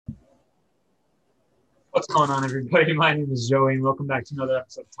What's going on, everybody? My name is Joey, and welcome back to another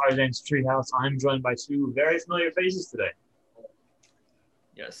episode of Tarzan's Treehouse. I'm joined by two very familiar faces today.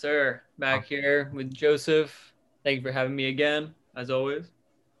 Yes, sir. Back here with Joseph. Thank you for having me again, as always.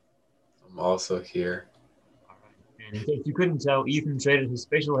 I'm also here. All right. And in case you couldn't tell, Ethan traded his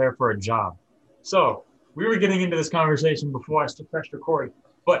facial hair for a job. So, we were getting into this conversation before I pressed record,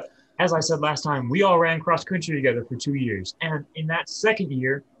 but as I said last time, we all ran cross country together for 2 years. And in that second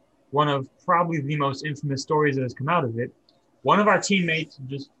year, one of probably the most infamous stories that has come out of it, one of our teammates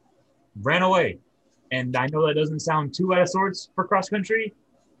just ran away. And I know that doesn't sound too out of sorts for cross country,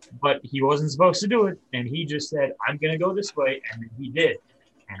 but he wasn't supposed to do it. And he just said, I'm going to go this way. And he did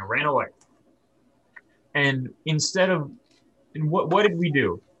and ran away. And instead of, and what did we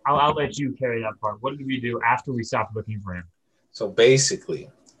do? I'll let you carry that part. What did we do after we stopped looking for him? So basically,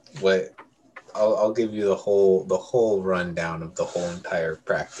 what I'll give you the whole rundown of the whole entire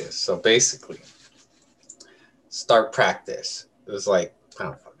practice. So basically, start practice. It was like, I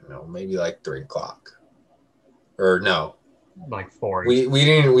don't fucking know, maybe like 3:00. Or no. Like 4. We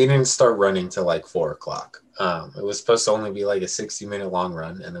didn't start running till like 4:00. It was supposed to only be like a 60-minute long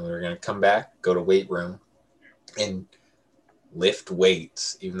run, and then we were gonna come back, go to weight room, and lift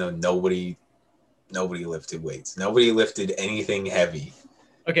weights, even though nobody lifted weights. Nobody lifted anything heavy.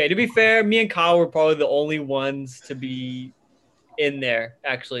 Okay, to be fair, me and Kyle were probably the only ones to be in there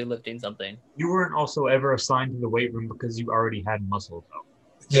actually lifting something. You weren't also ever assigned to the weight room because you already had muscle, though.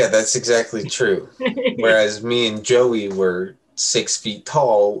 Yeah, that's exactly true. Whereas me and Joey were 6 feet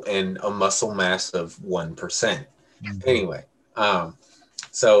tall and a muscle mass of 1%. Mm-hmm. Anyway,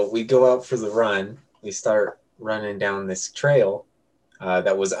 so we go out for the run. We start running down this trail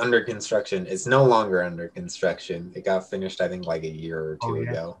that was under construction. It's no longer under construction. It got finished, I think, like a year or two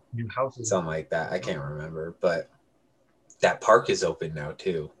ago. New houses. Something like that. I can't remember. But that park is open now,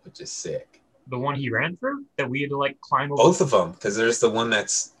 too, which is sick. The one he ran through that we had to like climb over? Both of them, because there's the one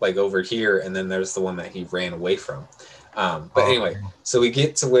that's like over here, and then there's the one that he ran away from. Anyway, so we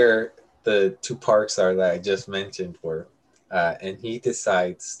get to where the two parks are that I just mentioned were, and he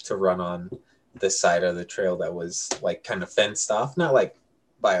decides to run on the side of the trail that was like kind of fenced off, not like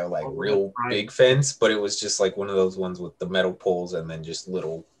by a real big fence, but it was just like one of those ones with the metal poles and then just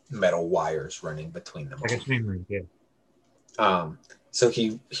little metal wires running between them. Like a swing ring, yeah. So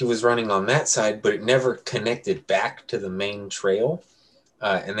he was running on that side, but it never connected back to the main trail.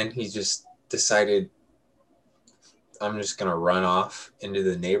 And then he just decided, I'm just going to run off into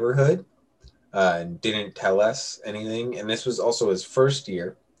the neighborhood and didn't tell us anything. And this was also his first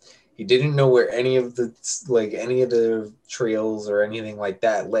year. He didn't know where any of the trails or anything like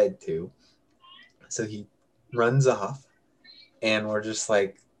that led to. So he runs off and we're just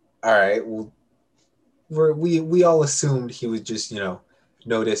like, all right, well, we all assumed he would just,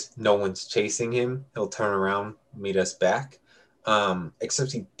 notice no one's chasing him. He'll turn around, meet us back.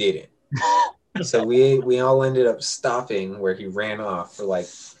 Except he didn't. So we all ended up stopping where he ran off for like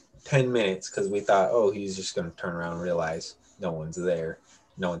 10 minutes because we thought, oh, he's just going to turn around and realize no one's there.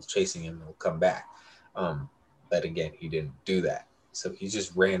 No one's chasing him. He'll come back. But again, he didn't do that. So he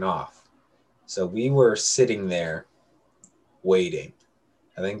just ran off. So we were sitting there waiting.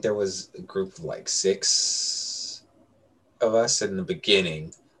 I think there was a group of like 6 of us in the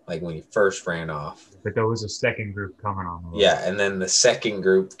beginning, like when he first ran off. But there was a second group coming on. Yeah, and then the second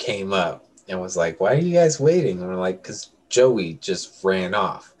group came up and was like, why are you guys waiting? And we're like, because Joey just ran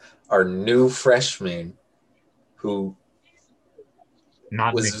off. Our new freshman who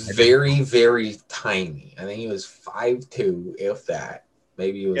was very, very tiny. I think he was 5'2", if that.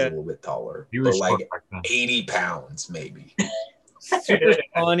 Maybe he was a little bit taller. But like 80 pounds, maybe. Super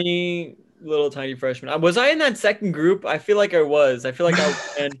funny little tiny freshman. Was I in that second group? I feel like I was. I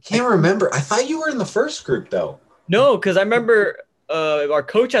can't remember. I thought you were in the first group though. No, because I remember our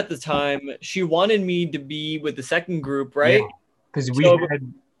coach at the time, she wanted me to be with the second group, right? Because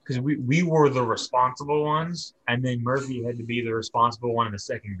we were the responsible ones, and then Murphy had to be the responsible one in the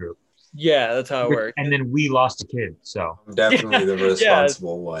second group. Yeah, that's how it worked. And then we lost a kid, so I'm definitely the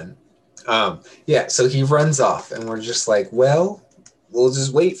responsible one. So he runs off, and we're just like, well, we'll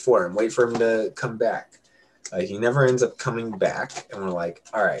just wait for him to come back. He never ends up coming back, and we're like,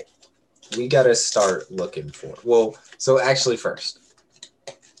 all right, we got to start looking for it. Well, so actually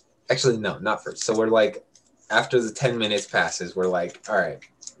no, not first. So we're like, after the 10 minutes passes, we're like, all right,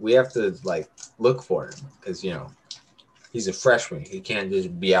 we have to like look for him because, he's a freshman. He can't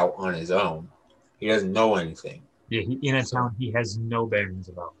just be out on his own. He doesn't know anything. Yeah, in a town he has no bearings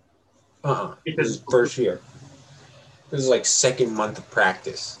about. Because first year. This is like second month of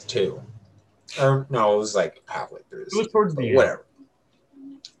practice too. Or no, it was like halfway through. It was towards the end. Whatever.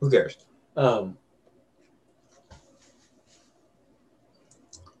 Who cares?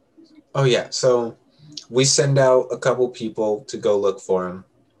 Oh yeah, so we send out a couple people to go look for him,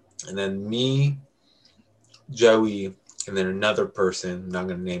 and then me, Joey, and then another person. I'm not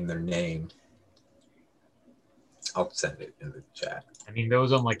gonna name their name. I'll send it in the chat. I mean, there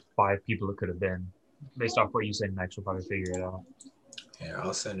was only like 5 people it could have been. Based off what you said, Max will probably figure it out. Here,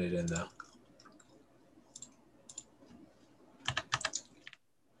 I'll send it in though.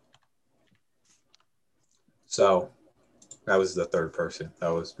 So that was the third person. That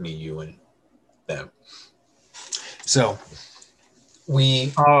was me, you, and them. So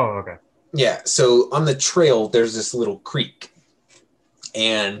we. Oh, okay. Yeah, so on the trail, there's this little creek.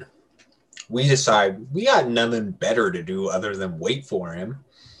 And we decide we got nothing better to do other than wait for him.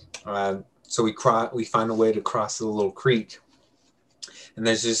 So we find a way to cross the little creek. And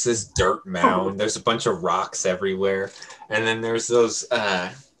there's just this dirt mound. There's a bunch of rocks everywhere. And then there's those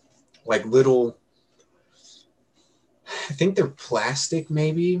like little, I think they're plastic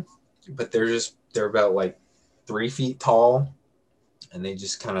maybe, but they're about like 3 feet tall. And they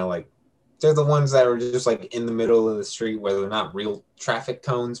just kind of like, they're the ones that are just like in the middle of the street where they're not real traffic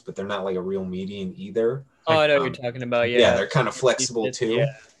cones, but they're not like a real median either. Oh, I know what you're talking about. Yeah, they're kind of flexible too.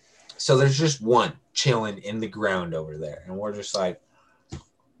 Yeah. So there's just one chilling in the ground over there. And we're just like,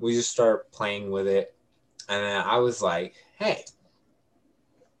 we just start playing with it. And then I was like, hey,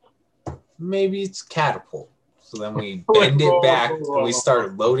 maybe it's catapult. So then we bend it back and we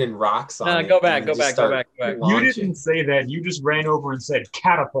start loading rocks on it. Go back. You didn't say that. You just ran over and said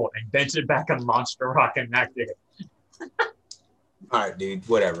catapult and bent it back and launched a rock and knocked it. All right, dude,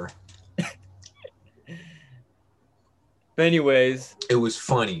 whatever. But anyways. It was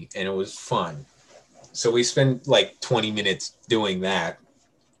funny and it was fun. So we spent like 20 minutes doing that.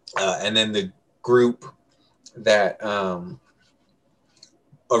 And then the group that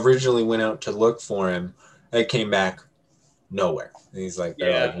originally went out to look for him, they came back nowhere. And he's like,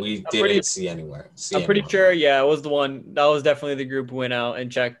 we didn't see anywhere. I'm pretty sure, it was the one. That was definitely the group who went out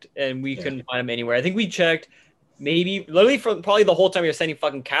and checked, and we couldn't find him anywhere. I think we checked maybe literally for probably the whole time we were sending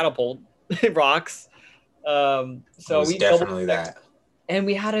fucking catapult rocks. So it was definitely that. And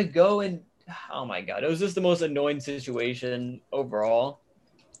we had to go and, oh my God, it was just the most annoying situation overall.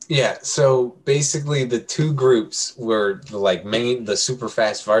 Yeah, so basically the two groups were the super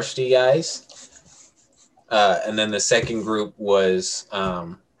fast varsity guys. And then the second group was,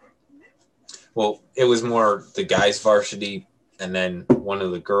 it was more the guys varsity and then one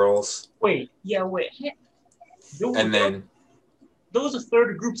of the girls. Wait. There was a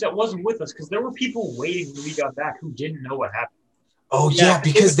third of groups that wasn't with us because there were people waiting when we got back who didn't know what happened. Oh,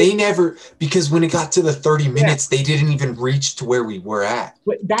 because when it got to the 30 minutes, they didn't even reach to where we were at.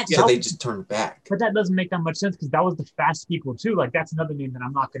 So they just turned back. But that doesn't make that much sense because that was the fast people too. Like, that's another name that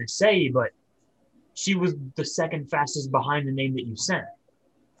I'm not going to say, but she was the second fastest behind the name that you sent.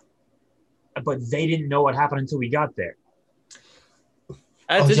 But they didn't know what happened until we got there.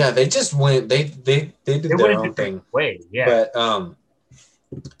 They just went. They did their own thing. Way, yeah. But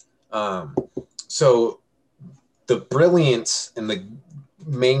so the brilliance in the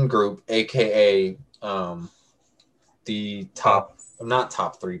main group, aka the top, not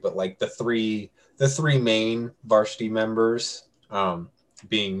top 3, but like the three main varsity members,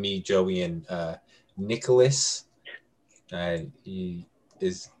 being me, Joey, and Nicholas. He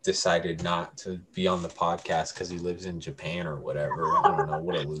is decided not to be on the podcast because he lives in Japan or whatever. I don't know,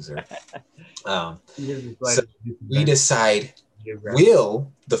 what a loser. So we decide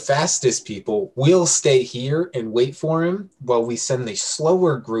the fastest people will stay here and wait for him while we send the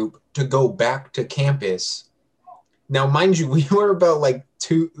slower group to go back to campus. Now, mind you, we were about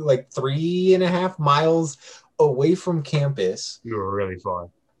 3.5 miles away from campus. We were really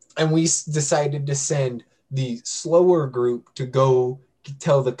far. And we decided to send the slower group to go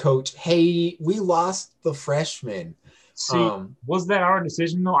tell the coach, hey, we lost the freshman. See, was that our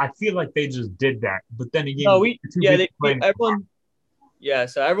decision though? I feel like they just did that. But then again,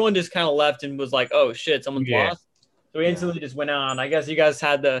 so everyone just kind of left and was like, oh shit, someone's lost. So we instantly just went on. I guess you guys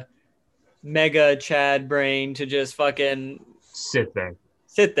had the mega Chad brain to just fucking sit there.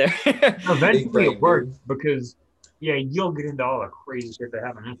 Eventually it worked because you'll get into all the crazy shit that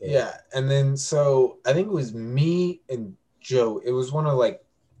happened after. Yeah, and then so I think it was me and Joe. It was one of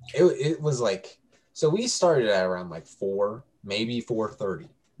it was so we started at around 4, maybe 4:30.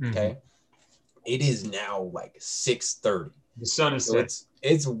 Okay, it is now 6:30. The sun is set.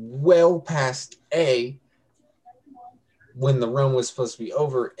 It's well past A, when the run was supposed to be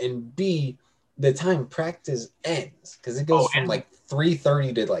over, and B, the time practice ends because it goes from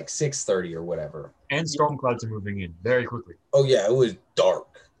 3:30 to 6:30 or whatever. And storm clouds are moving in very quickly. Oh yeah, it was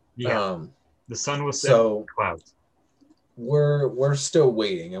dark. Yeah, the sun was set. So clouds. we're still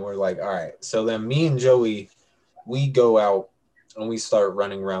waiting, and we're like, all right. So then me and Joey, we go out and we start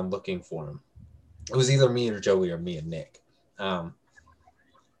running around looking for him. It was either me or Joey or me and Nick.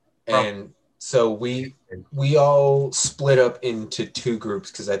 And so we all split up into two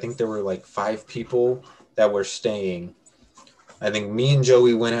groups because I think there were like 5 people that were staying. I think me and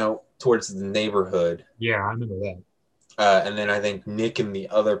Joey went out towards the neighborhood. Yeah, I remember that. And then I think Nick and the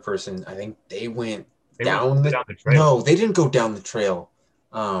other person, I think they went down the trail. No, they didn't go down the trail.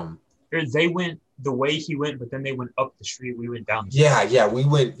 They went the way he went, but then they went up the street. We went down.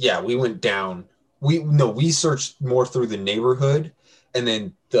 We went down. We searched more through the neighborhood, and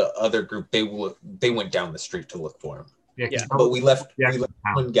then the other group they went down the street to look for him. Yeah. But we left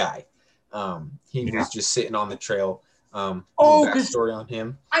one guy. He was just sitting on the trail. Backstory on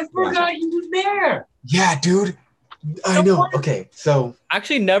him. I forgot you were there. Yeah, dude. I know. Okay, so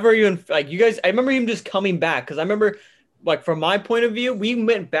actually never even like you guys. I remember him just coming back because I remember, like from my point of view, we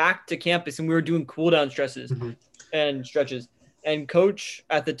went back to campus and we were doing cool down stretches and stretches. And coach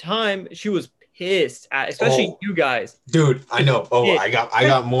at the time, she was pissed at, especially you guys. Dude, I know. Oh, I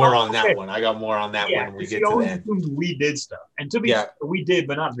got more on that one. I got more on that when we get to the end. We did stuff, and to be fair, we did,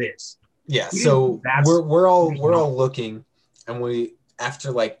 but not this. Yeah, so we're all looking, and we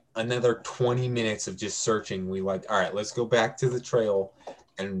after like another 20 minutes of just searching, we like, all right, let's go back to the trail,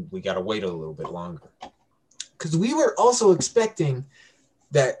 and we got to wait a little bit longer because we were also expecting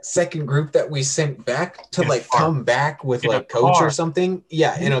that second group that we sent back to like come back with like coach or something.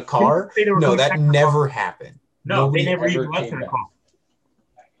 Yeah, in a car. No, that never happened. No, they never even left in a car.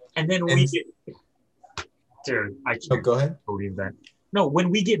 And then we get, dude, I can't go ahead. believe that. No, when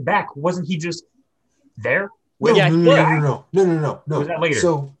we get back, wasn't he just there? No. Was that later?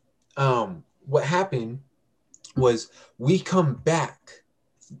 So, what happened was we come back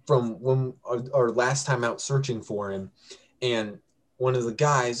from when our last time out searching for him, and one of the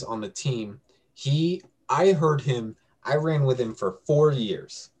guys on the team, I ran with him for 4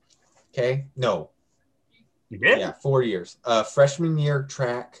 years. Okay? No. You did? Yeah, 4 years. Freshman year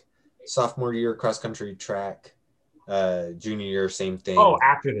track, sophomore year cross country track, junior year same thing. Oh,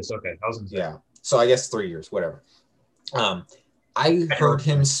 after this, okay. I was gonna say. Yeah. So I guess 3 years, whatever. I heard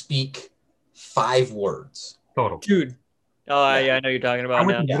him speak 5 words. Total. Dude. Oh, yeah, I know you're talking about. I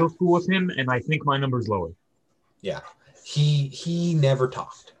went to middle school with him, and I think my number's lower. Yeah. He never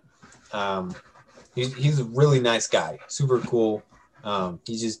talked. He's a really nice guy, super cool.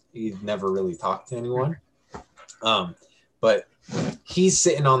 He never really talked to anyone. But he's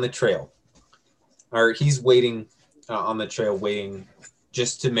sitting on the trail, or he's waiting on the trail, waiting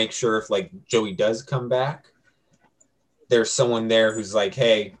just to make sure if like Joey does come back, there's someone there who's like,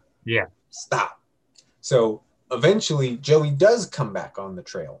 hey, stop. So eventually Joey does come back on the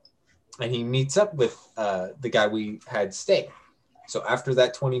trail. And he meets up with the guy we had stay. So after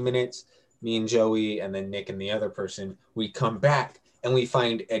that 20 minutes, me and Joey and then Nick and the other person, we come back and we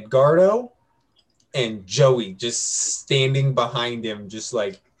find Edgardo and Joey just standing behind him, just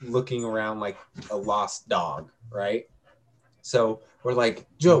like looking around like a lost dog, right? So we're like,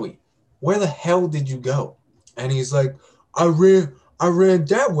 Joey, where the hell did you go? And he's like, I ran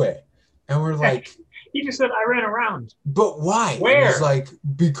that way. And we're like, he just said I ran around. But why? Where? And he's like,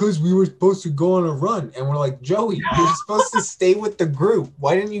 because we were supposed to go on a run. And we're like, Joey, you're supposed to stay with the group.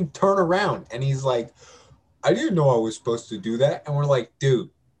 Why didn't you turn around? And he's like, I didn't know I was supposed to do that. And we're like, dude.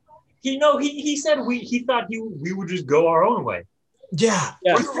 He said he thought we would just go our own way. Yeah.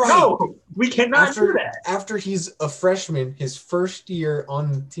 You're right. No, we cannot do that. After he's a freshman, his first year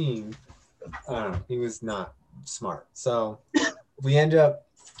on the team, he was not smart. So we end up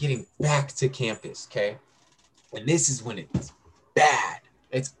getting back to campus, okay? And this is when it's bad.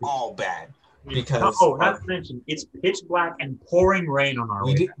 It's all bad. Because not to mention, it's pitch black and pouring rain on our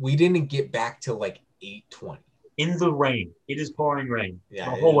way. We didn't get back till like 8:20. In the rain. It is pouring rain. Yeah,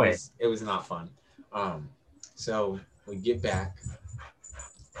 the whole way. It was not fun. So we get back.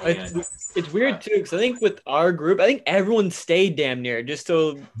 It's weird too, because I think with our group, I think everyone stayed damn near just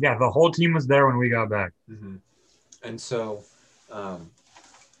so. Yeah, the whole team was there when we got back. Mm-hmm. And so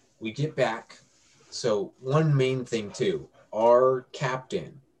we get back. So one main thing too, our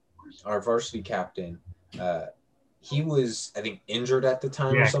varsity captain, he was, I think, injured at the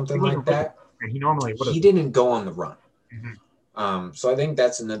time or something like that. And he didn't go on the run. Mm-hmm. So I think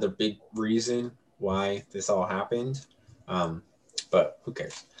that's another big reason why this all happened. But who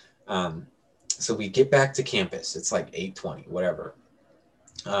cares? So we get back to campus. It's like 8:20, whatever.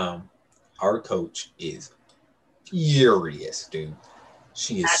 Our coach is furious, dude.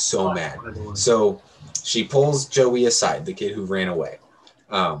 She is so mad. So she pulls Joey aside, the kid who ran away.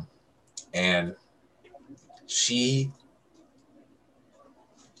 And she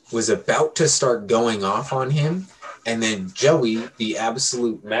was about to start going off on him, and then Joey, the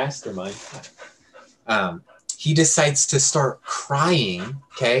absolute mastermind, he decides to start crying,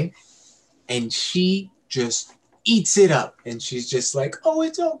 okay? And she just eats it up, and she's just like, "Oh,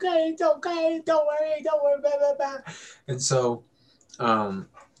 it's okay, don't worry, blah, blah, blah." And so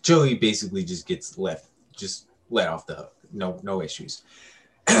Joey basically just gets let off the hook. No issues.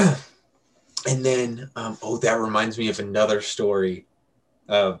 And then, that reminds me of another story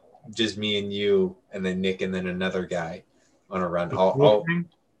of just me and you, and then Nick, and then another guy on a run.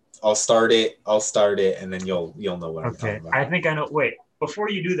 I'll start it, and then you'll know what I'm talking about. I think I know. Wait, before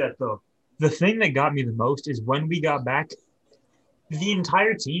you do that though, the thing that got me the most is when we got back, the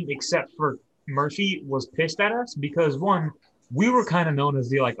entire team except for Murphy was pissed at us because one, we were kind of known as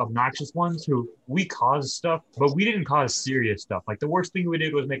the like obnoxious ones who we caused stuff, but we didn't cause serious stuff. Like the worst thing we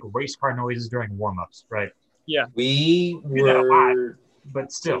did was make race car noises during warm-ups, right? Yeah. We were,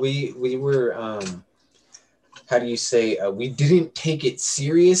 but still, we were. How do you say? We didn't take it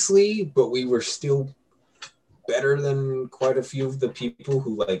seriously, but we were still better than quite a few of the people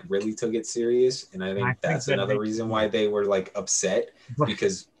who like really took it serious. And I think that's another reason why they were like upset,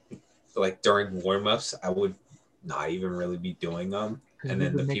 because like during warm-ups, I would not even really be doing them, and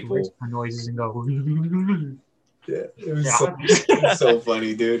then the people noises and go. Yeah, it was so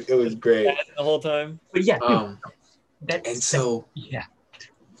funny, dude. It was great the whole time. But yeah,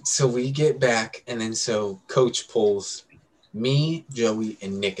 so we get back, and then so Coach pulls me, Joey,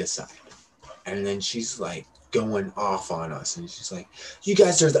 and Nick aside, and then she's like going off on us, and she's like, "You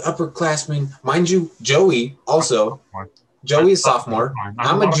guys are the upperclassmen, mind you." Joey also. Joey is sophomore.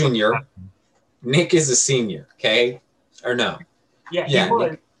 I'm a junior. Nick is a senior. Okay, or no? Yeah.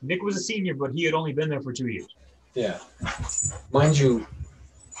 Nick was a senior, but he had only been there for 2 years. Yeah, mind you,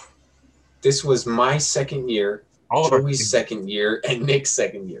 this was my second year, Joey's second year, and Nick's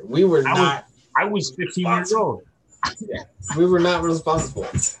second year. We were not. I was 15 years old. Yeah, we were not responsible.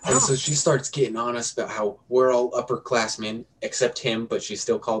 And so she starts getting on us about how we're all upperclassmen, except him, but she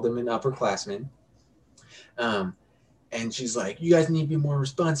still called him an upperclassman. And she's like, "You guys need to be more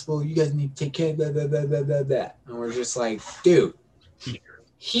responsible. You guys need to take care of that." And we're just like, dude,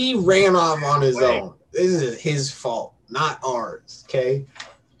 he ran off on his own. This is his fault, not ours, okay?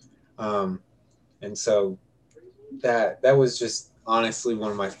 And so that was just honestly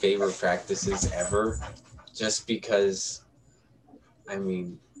one of my favorite practices ever, just because, I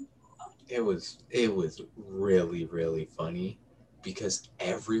mean, it was really, really funny because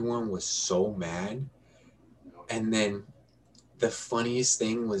everyone was so mad. And then the funniest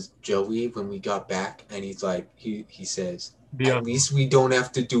thing was Joey, when we got back, and he's like, he says, "At least we don't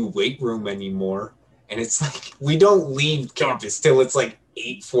have to do weight room anymore." And it's like, we don't leave campus till it's like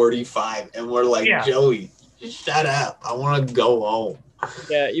 8:45, and we're like, "Joey, shut up. I want to go home."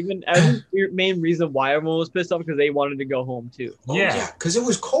 Yeah, even as the main reason why everyone was pissed off, because they wanted to go home too. Yeah, because it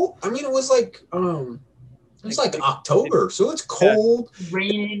was cold. I mean, it was like October, so it's cold,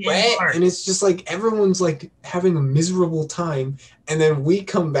 raining, wet, and it's just like everyone's like having a miserable time, and then we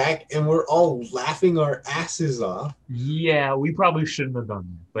come back and we're all laughing our asses off. Yeah, we probably shouldn't have done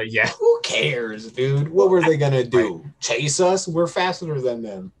that, but yeah. Who cares, dude? What were they gonna do? Chase us? We're faster than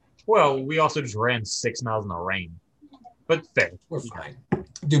them. Well, we also just ran 6 miles in the rain, but fair. We're fine,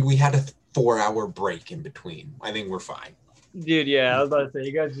 dude. We had a 4-hour break in between. I think we're fine, dude. Yeah, I was about to say,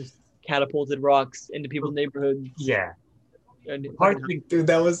 you guys just catapulted rocks into people's neighborhoods. Yeah. Dude,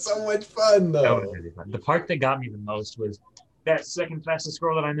 that was so much fun, though. That was really fun. The part that got me the most was that second fastest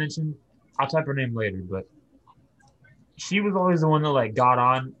girl that I mentioned. I'll type her name later, but she was always the one that like got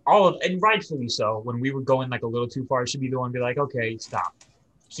on and rightfully so. When we were going like a little too far, she'd be the one to be like, "Okay, stop."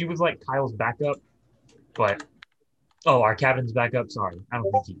 She was like Kyle's backup, but our captain's backup. Sorry, I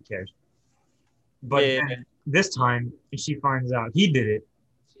don't think he cares. But then, this time, she finds out he did it.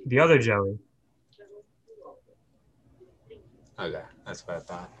 The other Joey. Okay, that's what I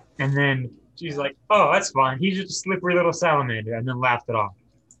thought. And then she's like, "Oh, that's fine. He's just a slippery little salamander," and then laughed it off.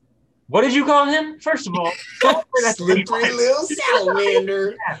 What did you call him? First of all, slippery little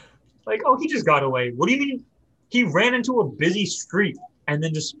salamander. Yeah. Like, oh, he just got away. What do you mean? He ran into a busy street and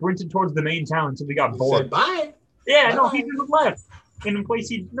then just sprinted towards the main town until he got bored. Said, "Bye." Yeah, Bye. No, he just left in a place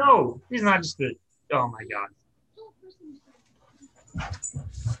he's not just a. Oh my god.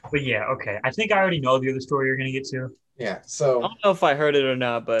 But yeah, okay. I think I already know the other story you're gonna get to. Yeah, so I don't know if I heard it or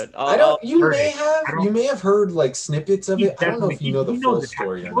not, but you may have heard like snippets of it. I don't know if you know the full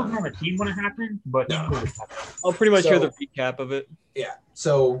story. He wasn't on the team when it happened, but no. I'll pretty much hear the recap of it. Yeah.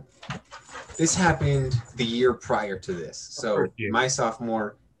 So this happened the year prior to this. So my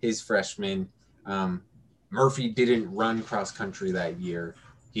sophomore, his freshman. Murphy didn't run cross country that year.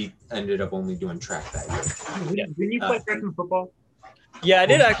 he ended up only doing track that year. Didn't you play freshman football? Yeah, I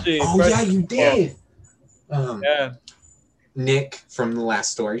did actually. Oh yeah, you did. Yeah. Nick from the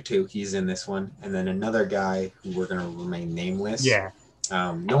last story too. He's in this one, and then another guy who we're gonna remain nameless. Yeah.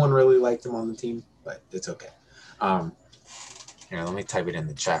 No one really liked him on the team, but it's okay. Here, let me type it in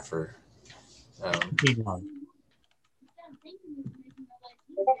the chat for. Okay.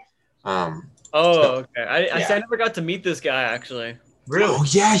 I yeah. said I never got to meet this guy actually. Really? Oh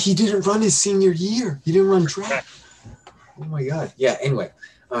yeah, he didn't run his senior year. He didn't run track. Oh my god. Yeah. Anyway,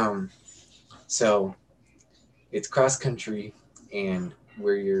 so it's cross country, and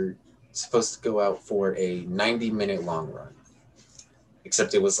where you're supposed to go out for a 90-minute long run.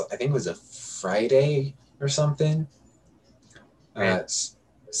 Except I think it was a Friday or something.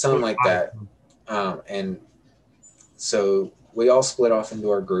 Something like that. And so we all split off into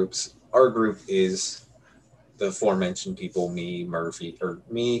our groups. Our group is the aforementioned people, me,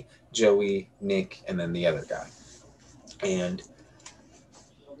 Joey, Nick, and then the other guy. And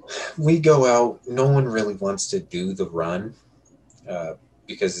we go out. No one really wants to do the run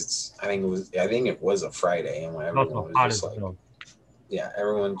because I think it was a Friday, and everyone was just like,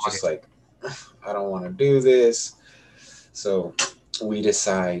 everyone's just like, I don't want to do this. So we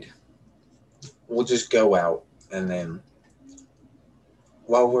decide we'll just go out, and then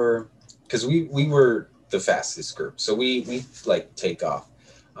because we were the fastest group, so we like take off,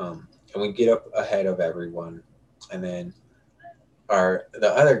 and we get up ahead of everyone, and then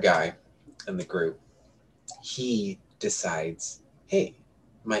the other guy in the group, he decides, hey,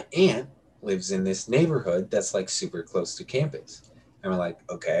 my aunt lives in this neighborhood that's like super close to campus, and we're like,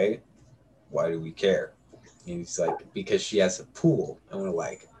 okay, why do we care? And he's like, because she has a pool, and we're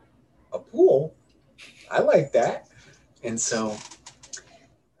like, a pool? I like that. And so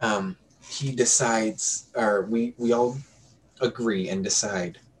he decides, or we all agree and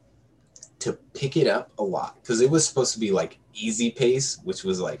decide to pick it up a lot, because it was supposed to be like easy pace, which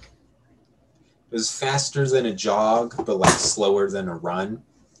was like, it was faster than a jog, but like slower than a run.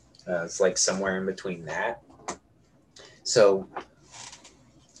 It's like somewhere in between that. So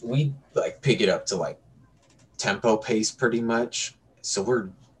we like pick it up to like tempo pace pretty much. So we're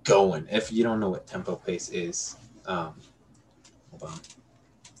going. If you don't know what tempo pace is, hold on.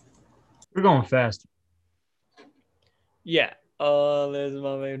 We're going fast. Yeah. Oh, there's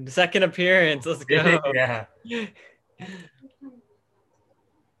my second appearance. Let's go. Yeah.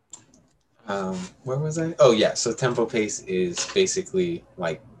 Where was I? Oh yeah. So tempo pace is basically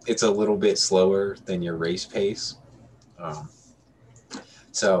like it's a little bit slower than your race pace.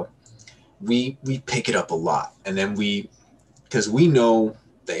 So we pick it up a lot, and then because we know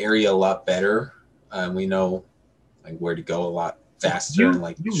the area a lot better, we know like where to go a lot faster and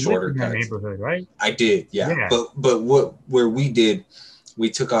like shorter lived in cuts. that neighborhood, right? I did, yeah. But where we did, we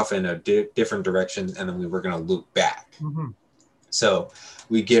took off in a different direction, and then we were gonna loop back. Mm-hmm. So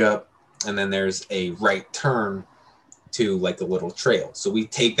we get up, and then there's a right turn to like a little trail. So we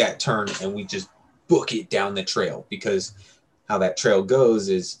take that turn and we just book it down the trail, because how that trail goes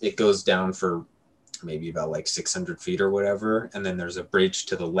is it goes down for maybe about like 600 feet or whatever, and then there's a bridge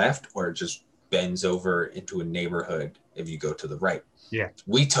to the left, or it just bends over into a neighborhood if you go to the right. Yeah.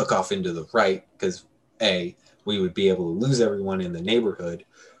 We took off into the right because we would be able to lose everyone in the neighborhood,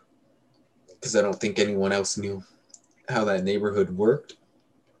 because I don't think anyone else knew how that neighborhood worked,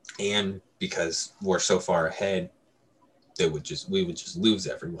 and because we're so far ahead, we would just lose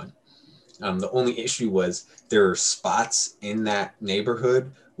everyone. The only issue was there are spots in that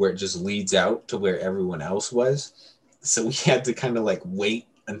neighborhood where it just leads out to where everyone else was. So we had to kind of like wait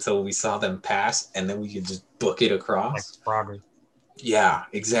until we saw them pass, and then we could just book it across. Like Frogger. Yeah,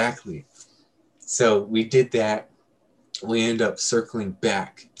 exactly. So we did that. We ended up circling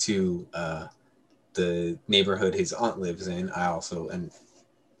back to the neighborhood his aunt lives in. I also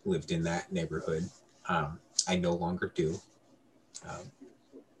lived in that neighborhood. I no longer do.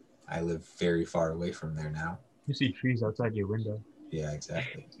 I live very far away from there now. You see trees outside your window. Yeah,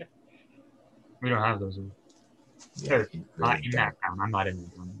 exactly. We don't have those. Yeah, not in that town. I'm not in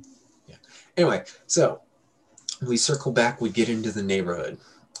that town. Yeah. Anyway, so we circle back. We get into the neighborhood,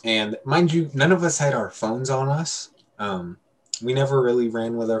 and mind you, none of us had our phones on us. We never really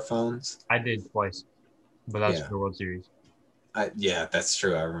ran with our phones. I did twice, but that's for the World Series. Yeah, that's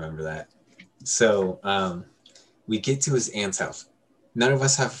true. I remember that. So we get to his aunt's house. None of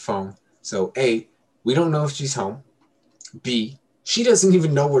us have a phone. So A, we don't know if she's home. B, she doesn't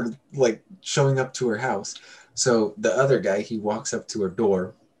even know we're like showing up to her house. So the other guy, he walks up to her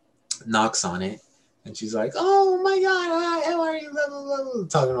door, knocks on it, and she's like, "Oh my God, how are you?" Blah, blah, blah, blah,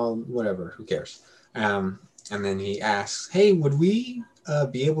 talking all whatever. Who cares? And then he asks, hey, would we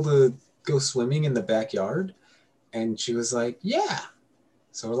be able to go swimming in the backyard? And she was like, yeah.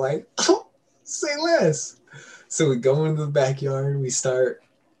 So we're like, oh, say less. So we go into the backyard, we start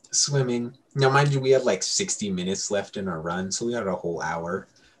swimming. Now, mind you, we had like 60 minutes left in our run, so we had a whole hour.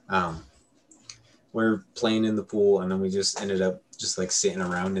 We're playing in the pool, and then we just ended up just like sitting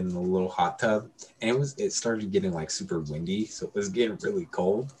around in the little hot tub. And it started getting like super windy, so it was getting really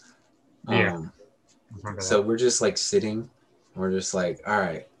cold. Yeah. So we're just like sitting, and we're just like, all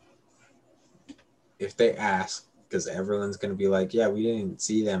right, if they ask, because everyone's gonna be like, yeah, we didn't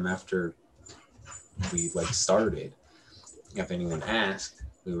see them after we like started. If anyone asked,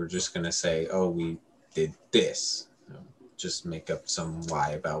 we were just gonna say, oh, we did this. Just make up some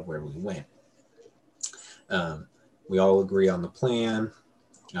lie about where we went. We all agree on the plan,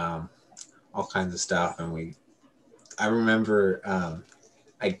 all kinds of stuff, and I remember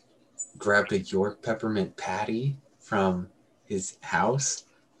I grabbed a York peppermint patty from his house.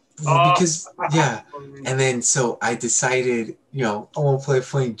 Because and then so I decided, I want to play a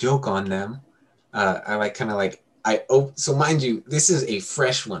funny joke on them. I like kind of like so mind you, this is a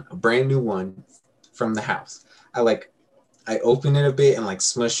fresh one, a brand new one from the house. I open it a bit and like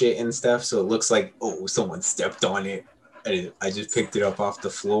smush it and stuff, so it looks like someone stepped on it. I just picked it up off the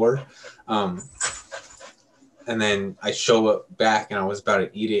floor, and then I show it back and I was about to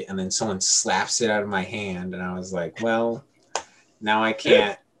eat it, and then someone slaps it out of my hand, and I was like, well, now I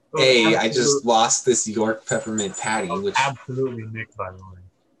can't. I just lost this York peppermint patty, which absolutely Nick, by the way.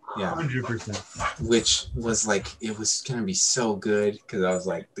 Yeah, 100%. Which was like, it was gonna be so good because I was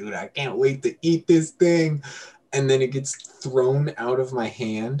like, dude, I can't wait to eat this thing, and then it gets thrown out of my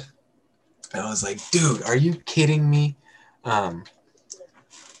hand, and I was like, dude, are you kidding me?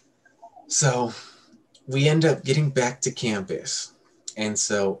 So we end up getting back to campus, and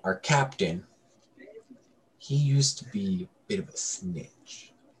so our captain, he used to be a bit of a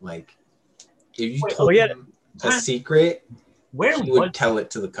snitch. Like, if you told him a secret, he would tell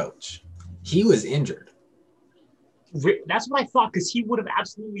it to the coach. He was injured. That's what I thought, because he would have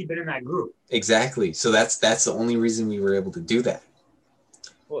absolutely been in that group. Exactly. So that's the only reason we were able to do that.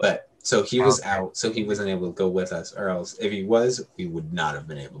 But so he was out, so he wasn't able to go with us, or else if he was, we would not have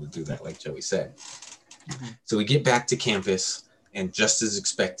been able to do that, like Joey said. So we get back to campus, and just as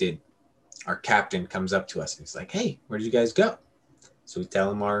expected, our captain comes up to us and he's like, hey, where did you guys go? So we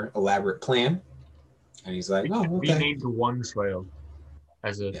tell him our elaborate plan, and he's like, oh, okay. We named one trail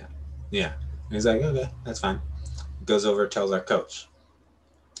as a... Yeah. And he's like, okay, that's fine. Goes over, tells our coach.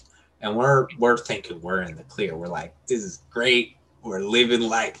 And we're thinking we're in the clear. We're like, this is great. We're living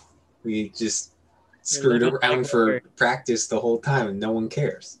life. We just screwed around for practice the whole time and no one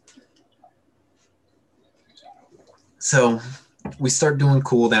cares. So we start doing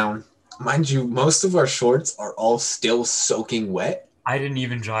cool down. Mind you, most of our shorts are all still soaking wet. I didn't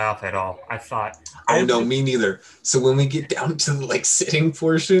even dry off at all. I thought... no, me neither. So when we get down to the like sitting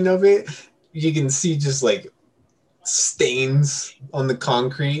portion of it, you can see just like stains on the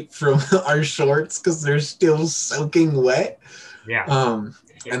concrete from our shorts because they're still soaking wet. Yeah.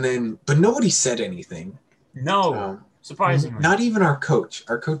 And then, but nobody said anything. No, surprisingly. Not even our coach.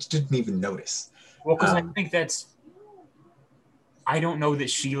 Our coach didn't even notice. Well, because I think I don't know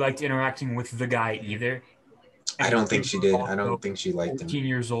that she liked interacting with the guy either. And I don't think she did. I don't think she liked him. 14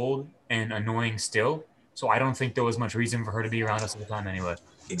 years old and annoying still. So I don't think there was much reason for her to be around us at the time anyway.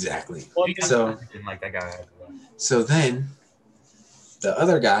 Exactly. Well, so didn't like that guy. So then the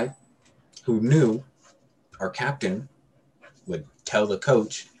other guy who knew our captain would tell the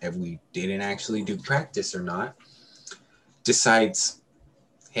coach if we didn't actually do practice or not, decides,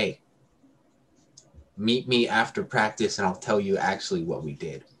 hey, meet me after practice and I'll tell you actually what we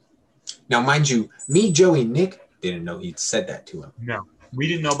did. Now, mind you, me, Joey, Nick didn't know he'd said that to him. No, we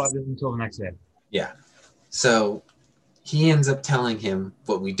didn't know about it until the next day. Yeah. So he ends up telling him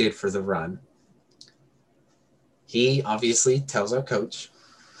what we did for the run. He obviously tells our coach.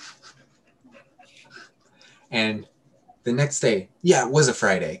 And the next day, it was a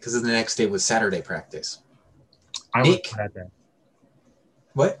Friday because the next day was Saturday practice. I was not at that.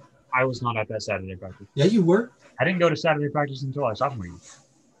 What? I was not at that Saturday practice. Yeah, you were. I didn't go to Saturday practice until our sophomore year.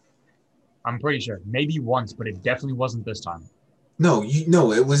 I'm pretty sure. Maybe once, but it definitely wasn't this time. No,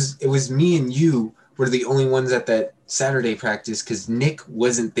 it was me and you were the only ones at that Saturday practice because Nick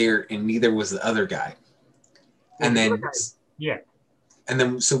wasn't there and neither was the other guy. And then, and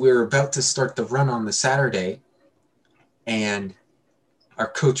then, so we were about to start the run on the Saturday, and our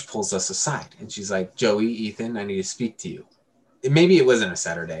coach pulls us aside, and she's like, "Joey, Ethan, I need to speak to you." Maybe it wasn't a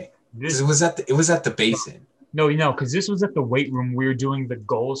Saturday. It was at the basin. No, because this was at the weight room. We were doing the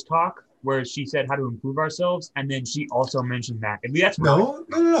goals talk. where she said how to improve ourselves, and then she also mentioned that. And that's No.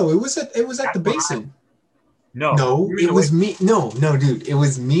 It was at the basin. No, it was me. No, dude. It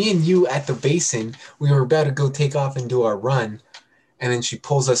was me and you at the basin. We were about to go take off and do our run. And then she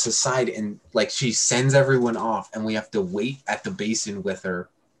pulls us aside and like she sends everyone off. And we have to wait at the basin with her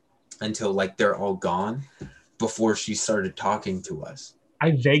until like they're all gone before she started talking to us.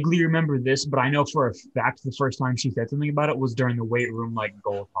 I vaguely remember this, but I know for a fact the first time she said something about it was during the weight room like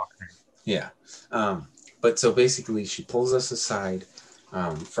goal talk thing. Yeah. But so basically she pulls us aside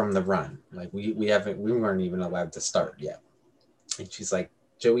from the run. Like we weren't even allowed to start yet. And she's like,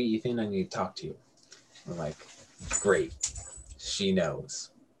 Joey, Ethan, I need to talk to you. I'm like, great. She knows.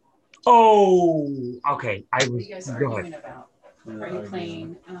 Oh, okay. What are you guys arguing about? Are you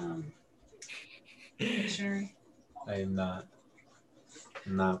playing Pictionary? I am not.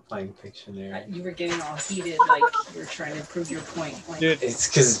 I'm not playing Pictionary. You were getting all heated, like you were trying to prove your point. Dude, it's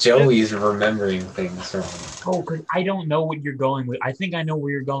because Joey's remembering things wrong. Oh, because I don't know what you're going with. I think I know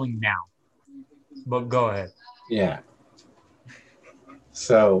where you're going now. But go ahead. Yeah.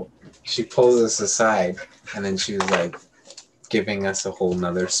 So she pulls us aside, and then she was like giving us a whole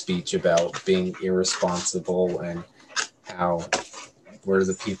nother speech about being irresponsible and how we're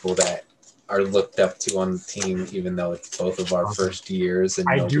the people that are looked up to on the team, even though it's both of our first years and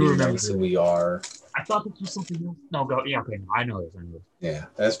nobody knows who we are. I thought that was something else. No, go. Yeah, okay. I know this. Yeah,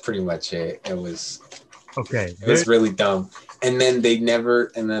 that's pretty much it. It was okay. It was really dumb. And then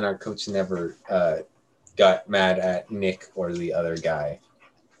our coach never got mad at Nick or the other guy.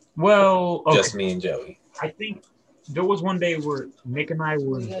 Well, okay. Just me and Joey. I think there was one day where Nick and I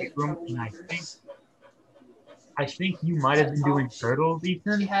were in the weight room, and I think you might have been doing turtles,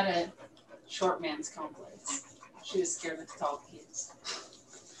 Ethan. She had a short man's complex. She was scared of the tall kids.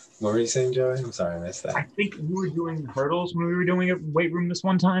 What were you saying, Joey? I'm sorry, I missed that. I think you were doing hurdles when we were doing a weight room this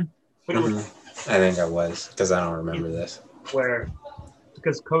one time. But it was, I think I was, because I don't remember this.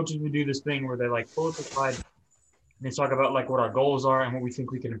 Because coaches would do this thing where they like pull us aside and they talk about like what our goals are and what we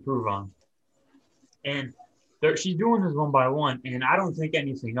think we can improve on. And she's doing this one by one, and I don't think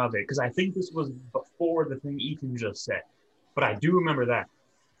anything of it because I think this was before the thing Ethan just said. But I do remember that.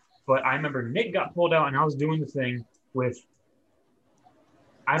 But I remember Nick got pulled out, and I was doing the thing with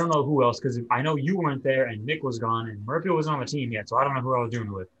I don't know who else because I know you weren't there, and Nick was gone, and Murphy wasn't on the team yet, so I don't know who I was doing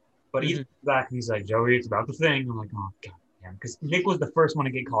it with. But Ethan's back, and he's like, Joey, it's about the thing. I'm like, oh, God damn. Because Nick was the first one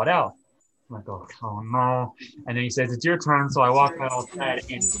to get called out. I'm like, oh, no. And then he says, it's your turn. So I walk out outside.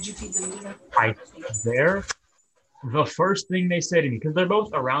 And did you feed them? The first thing they said to me, because they're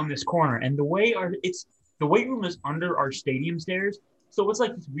both around this corner, and the weight room is under our stadium stairs. So it's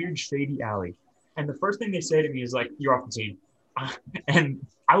like this weird shady alley. And the first thing they say to me is like, you're off the team. And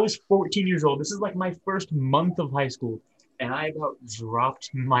I was 14 years old. This is like my first month of high school. And I about dropped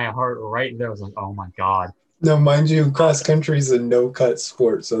my heart right there. I was like, oh my God. No, mind you, cross country is a no-cut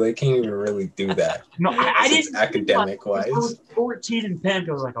sport, so they can't even really do that. No, I didn't. Academic-wise. I was 14 and pent.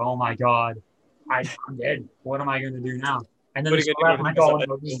 I was like, oh my God. I'm dead. What am I going to do now? And then I'm like, oh,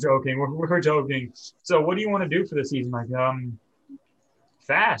 no, just joking. We're joking. So what do you want to do for the season? Like,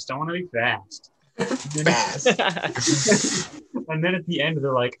 fast. I want to be fast. Fast. And then at the end,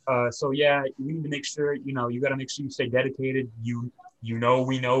 they're like, so yeah, you need to make sure, you got to make sure you stay dedicated. We know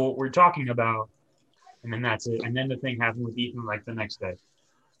what we're talking about. And then that's it. And then the thing happened with Ethan like the next day.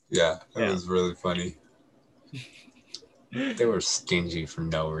 Yeah, it was really funny. They were stingy for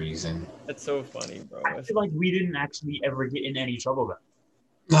no reason. That's so funny, bro. I feel like we didn't actually ever get in any trouble though.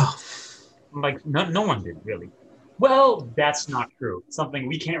 No. Like no one did really. Well, that's not true. It's something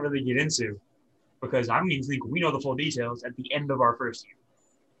we can't really get into because I don't even think we know the full details at the end of our first year.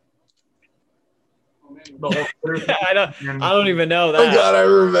 I don't even know that. Oh God, I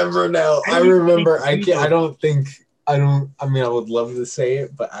remember now. I remember. I would love to say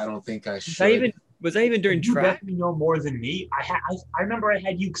it, but I don't think I should. Was that even during track? You know more than me. I remember I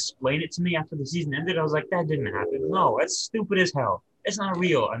had you explain it to me after the season ended. I was like, that didn't happen. No, that's stupid as hell. It's not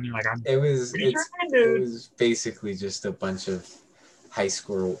real. I mean, like it was basically just a bunch of high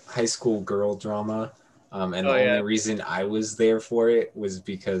school girl drama. And the only reason I was there for it was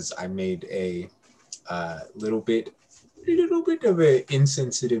because I made a little bit of an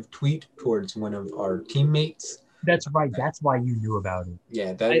insensitive tweet towards one of our teammates. That's right. That's why you knew about it.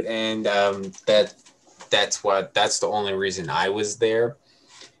 Yeah, that's the only reason I was there.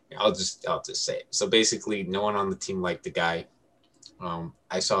 I'll just say it. So basically, no one on the team liked the guy.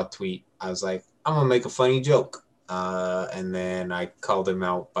 I saw a tweet. I was like, I'm gonna make a funny joke, and then I called him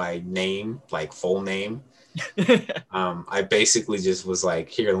out by name, like full name, I basically just was like,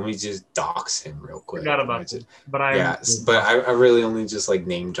 here, let me just dox him real quick. Forgot about this, but I really only just like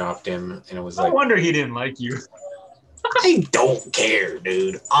name dropped him, and it was no like, wonder he didn't like you. I don't care,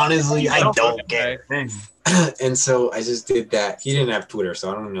 dude. Honestly, I don't care. Thing. And so I just did that. He didn't have Twitter,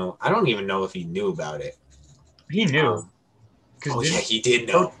 so I don't know. I don't even know if he knew about it. He knew. Oh yeah, he did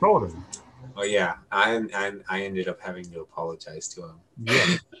know. Told him. Oh yeah, I ended up having to apologize to him.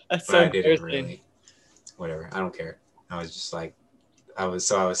 Yeah, That's But so I didn't embarrassing. really. Whatever, I don't care. I was just like, I was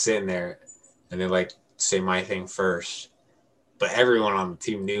sitting there, and they like say my thing first, but everyone on the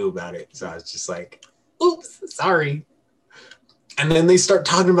team knew about it, so I was just like, oops, sorry. And then they start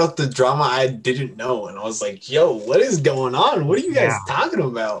talking about the drama I didn't know, and I was like, yo, what is going on? What are you guys talking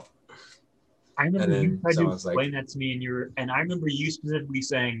about? I remember you tried to explain like, that to me, and I remember you specifically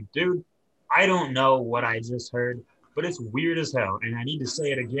saying, dude, I don't know what I just heard, but it's weird as hell, and I need to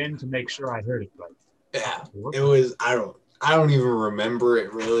say it again to make sure I heard it right. Yeah, it was. I don't even remember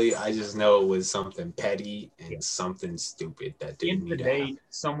it really. I just know it was something petty and something stupid that didn't need to happen.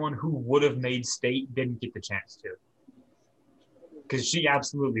 Someone who would have made state didn't get the chance to, because she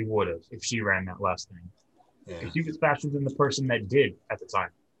absolutely would have if she ran that last thing. Yeah. If she was faster than the person that did at the time,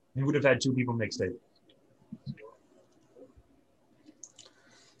 we would have had two people make state.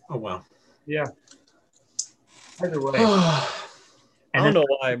 Oh well. Yeah. Either way. I don't know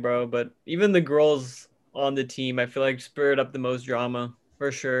why, bro, but even the girls on the team, I feel like spurred up the most drama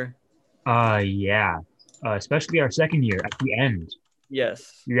for sure. Yeah. Especially our second year at the end.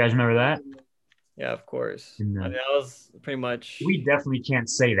 Yes. You guys remember that? Yeah, of course. I mean, that was pretty much. We definitely can't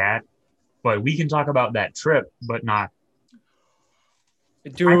say that, but we can talk about that trip, but not.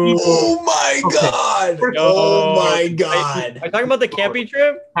 Dude. Oh my God. Oh my God. Are you talking about the camping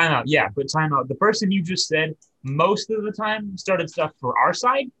trip? Time out. Yeah, but time out. The person you just said most of the time started stuff for our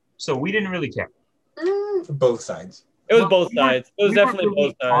side, so we didn't really care. Both sides. It was both sides. It was definitely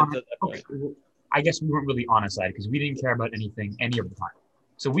both sides. Okay. I guess we weren't really on a side because we didn't care about anything any of the time.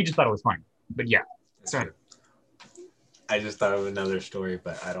 So we just thought it was funny. But yeah. Sorry. I just thought of another story,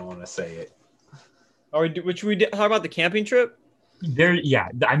 but I don't want to say it. Which we did talk about the camping trip? Yeah.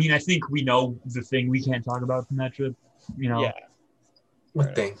 I mean, I think we know the thing we can't talk about from that trip. You know? Yeah.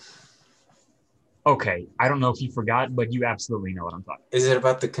 What thing? Okay. I don't know if you forgot, but you absolutely know what I'm talking about. Is it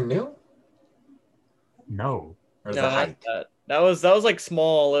about the canoe? No. Or the hike? That was like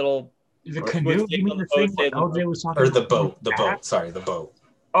small little. The canoe? You mean the thing that LJ was talking about? Or the boat. The boat. Sorry, the boat.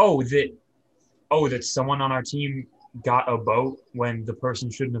 That someone on our team got a boat when the person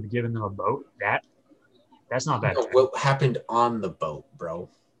shouldn't have given them a boat? That's not that. What happened on the boat, bro?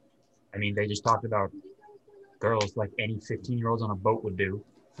 I mean, they just talked about girls like any 15-year-olds on a boat would do.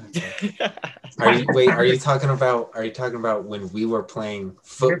 Are you talking about when we were playing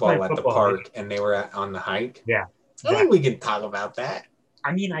football at the park and they were on the hike? Yeah. I think we can talk about that.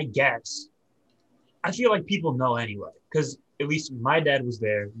 I mean, I guess. I feel like people know anyway, because at least my dad was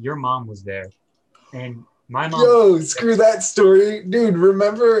there, your mom was there, and my mom. Yo, screw that story, dude.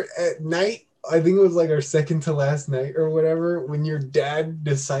 Remember at night? I think it was like our second to last night or whatever, when your dad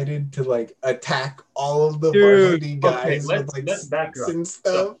decided to like attack all of the varsity guys with like sticks and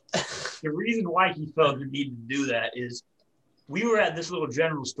stuff. So, the reason why he felt the need to do that is we were at this little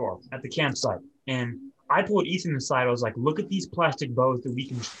general store at the campsite, and I pulled Ethan aside. I was like, look at these plastic bows that we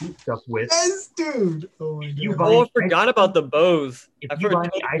can shoot stuff with. Yes, dude. Oh my God. I forgot about the bows. If you buy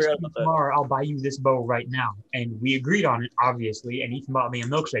me ice cream tomorrow, I'll buy you this bow right now. And we agreed on it, obviously, and Ethan bought me a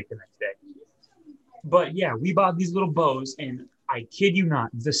milkshake the next day. But yeah, we bought these little bows, and I kid you not,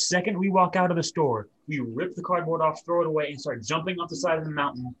 the second we walk out of the store, we rip the cardboard off, throw it away, and start jumping off the side of the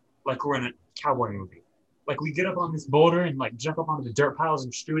mountain like we're in a cowboy movie. Like we get up on this boulder and like jump up onto the dirt piles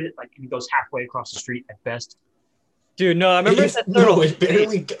and shoot it, like and it goes halfway across the street at best. Dude, no, I remember it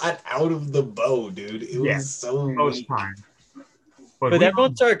barely got out of the bow, dude. It was so most time. But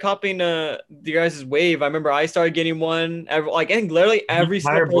everyone started copying the guys' wave. I remember I started getting one. I think literally every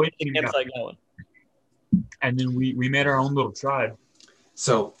single person in the campsite got one. And then we made our own little tribe.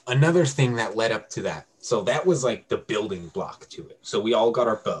 So another thing that led up to that. So that was like the building block to it. So we all got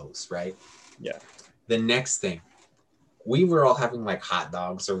our bows, right? Yeah. The next thing, we were all having like hot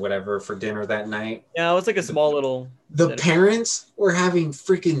dogs or whatever for dinner that night. Yeah, it was like a small little. The parents were having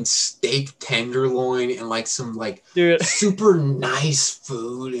freaking steak tenderloin and like some like super nice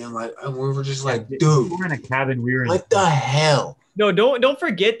food, and we were just like, dude, we're in a cabin. We were what the hell? No, don't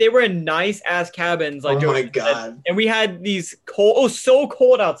forget they were in nice ass cabins. Like, oh my God! And we had these cold. Oh, so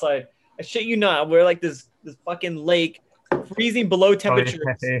cold outside. I shit you not. We're like this fucking lake, freezing below temperatures.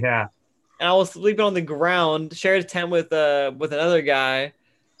 Yeah. And I was sleeping on the ground, shared a tent with another guy,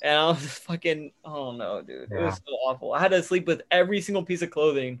 And I was fucking, oh no, dude. It was Yeah. so awful. I had to sleep with every single piece of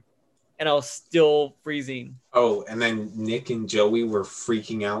clothing and I was still freezing. Oh, and then Nick and Joey were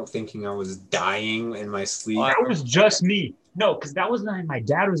freaking out, thinking I was dying in my sleep. That was just me. No, because that was not my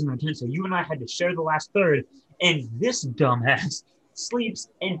dad was in the tent, so you and I had to share the last third. And this dumbass sleeps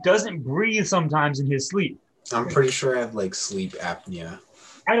and doesn't breathe sometimes in his sleep. I'm pretty sure I have like sleep apnea.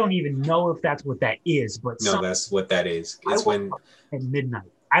 I don't even know if that's what that is, but No, that's what that is. It's when at midnight.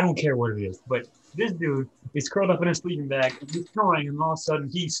 I don't care what it is, but this dude is curled up in a sleeping bag and he's snoring, and all of a sudden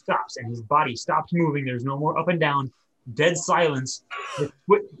he stops and his body stops moving. There's no more up and down, dead silence.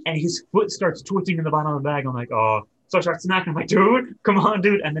 His foot starts twitching in the bottom of the bag. I'm like, oh, so I start smacking. I'm like, dude, come on,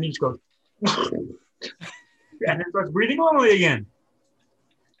 dude. And then he just goes, and then starts breathing normally again.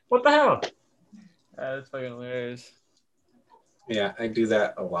 What the hell? That's fucking hilarious. yeah, I do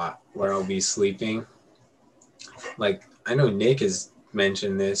that a lot where I'll be sleeping. Like I know Nick has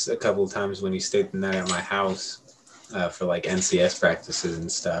mentioned this a couple of times when he stayed the night at my house for like NCS practices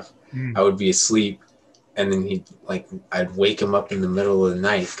and stuff. I would be asleep, and then I'd wake him up in the middle of the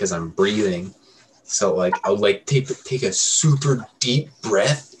night because I'm breathing. So like I would like take a super deep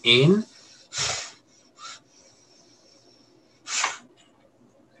breath in,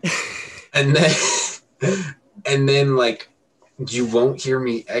 and then like you won't hear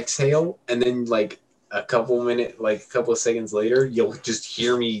me exhale, and then like a couple of seconds later, you'll just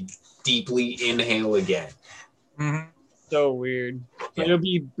hear me deeply inhale again. Mm-hmm. So weird. So Yeah.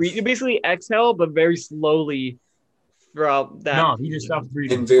 you basically exhale, but very slowly throughout that. No, he just stops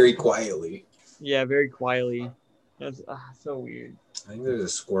breathing. And very quietly. Yeah, very quietly. That's so weird. I think there's a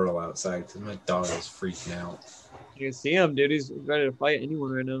squirrel outside because my dog is freaking out. You can see him, dude. He's ready to fight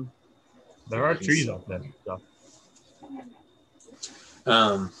anyone right now. There are trees out there. So.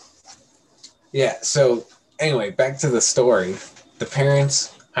 Yeah, so anyway, back to the story. The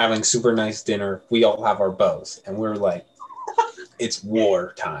parents having super nice dinner. We all have our bows, and we're like, it's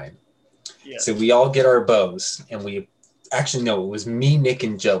war time. Yeah. So we all get our bows, and it was me, Nick,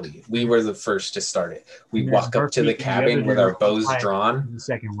 and Joey. We were the first to start it. We walk up to the cabin with our bows drawn. The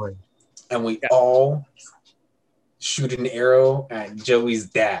second word. And we all shoot an arrow at Joey's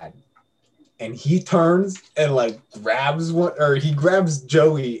dad. And he turns and like grabs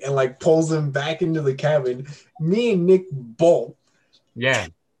Joey and like pulls him back into the cabin. Me and Nick bolt. Yeah.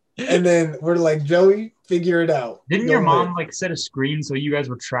 And then we're like, Joey, figure it out. Didn't your mom like set a screen so you guys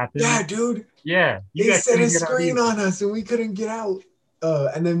were trapped in? Yeah, dude. Yeah. They set a screen on us and we couldn't get out.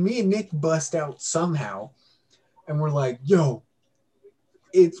 And then me and Nick bust out somehow. And we're like, yo,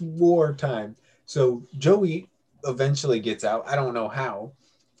 it's wartime. So Joey eventually gets out. I don't know how.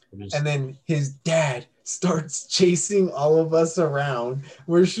 And then his dad starts chasing all of us around.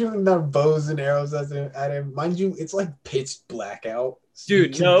 We're shooting our bows and arrows at him. Mind you, it's like pitch black out. So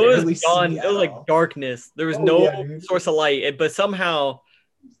dude, no, it was dawn. It was like darkness. There was no source of light. But somehow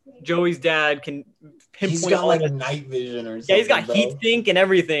Joey's dad can pinpoint. He's got like night vision or something. Yeah, he's got heat sink and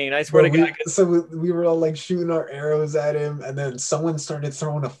everything. I swear to God. So we were all like shooting our arrows at him, and then someone started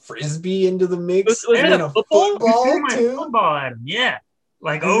throwing a frisbee into the mix. Was it a football? Too? Football at him, yeah.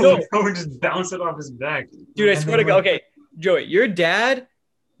 Like, just bounce it off his back. Dude, I swear to God. Okay, Joey, your dad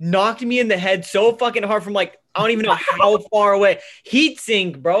knocked me in the head so fucking hard from like, I don't even know how far away. Heat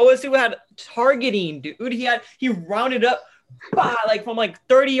sink, bro. This dude had targeting, dude. He rounded up like from like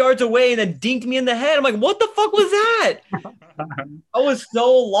 30 yards away and then dinked me in the head. I'm like, what the fuck was that? I was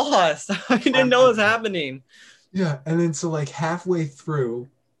so lost. I didn't know what was happening. Yeah, and then so like halfway through,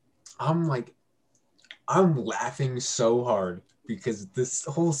 I'm laughing so hard because this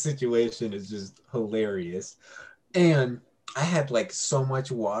whole situation is just hilarious. And I had like so much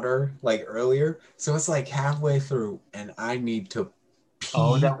water like earlier. So it's like halfway through and I need to pee.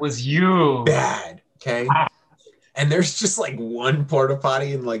 Oh, that was you. Bad. Okay. And there's just like one porta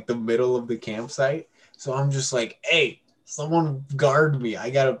potty in like the middle of the campsite. So I'm just like, hey, someone guard me. I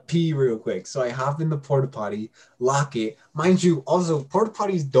gotta pee real quick. So I hop in the porta potty, lock it. Mind you, also porta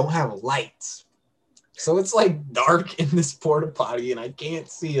potties don't have lights. So it's like dark in this porta potty and I can't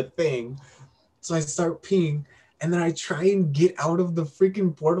see a thing. So I start peeing and then I try and get out of the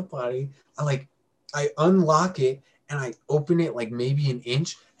freaking porta potty. I unlock it and I open it like maybe an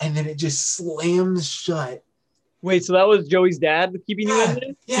inch and then it just slams shut. Wait, so that was Joey's dad keeping you in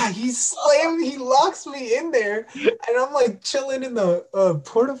there? Yeah, he locks me in there, and I'm like chilling in the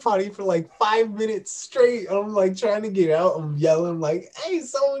porta potty for like 5 minutes straight. I'm like trying to get out. I'm yelling like, "Hey,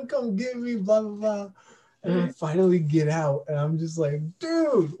 someone come get me!" Blah blah blah. And I finally get out, and I'm just like,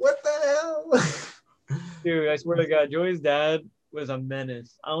 "Dude, what the hell?" Dude, I swear to God, Joey's dad was a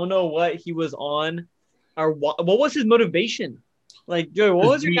menace. I don't know what he was on, or what was his motivation. Like, Joey, what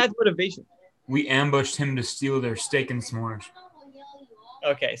was your guys' motivation? We ambushed him to steal their steak and s'mores.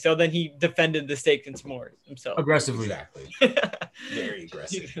 Okay, so then he defended the steak and s'mores himself. Aggressively. Exactly. Very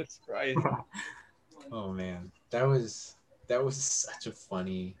aggressive. Jesus Christ. Oh man, that was such a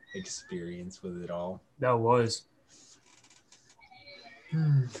funny experience with it all. That was.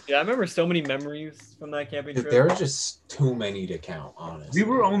 Yeah, I remember so many memories from that camping trip. There are just too many to count, honestly. We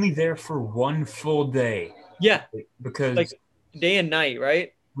were only there for one full day. Yeah. Because like day and night,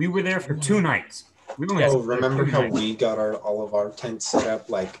 right? We were there for 2 nights. We only remember how we got all of our tents set up?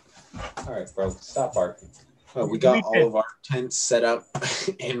 Like, all right, bro, stop barking. We got all of our tents set up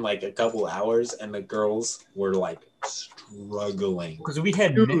in like a couple hours, and the girls were like struggling. Because we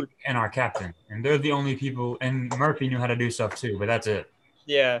had Nick and our captain, and they're the only people. And Murphy knew how to do stuff too, but that's it.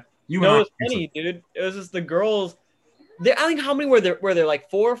 Yeah. It was funny, dude. It was just the girls. I think how many were there? Were there like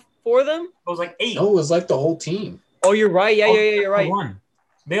four of them? It was like 8. No, it was like the whole team. Oh, you're right. Yeah, you're right. One.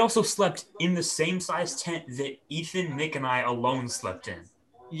 They also slept in the same size tent that Ethan, Nick, and I alone slept in.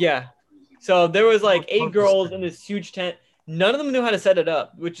 Yeah. So there was like 8 girls in this huge tent. None of them knew how to set it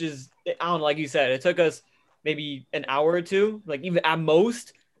up, which is, I don't know, like you said, it took us maybe an hour or two, like even at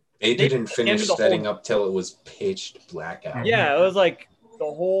most. They didn't finish setting up till it was pitch black out. Yeah, it was like the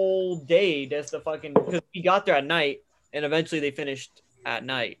whole day just the fucking, because we got there at night and eventually they finished at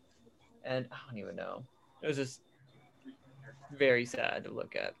night. And I don't even know. It was just very sad to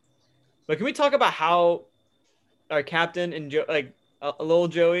look at. But can we talk about how our captain and a little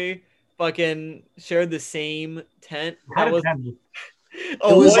Joey fucking shared the same tent? It was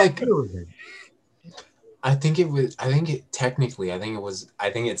like, I think it's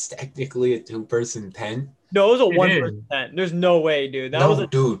technically a 2-person tent. No, it was a 1-person tent. There's no way, dude.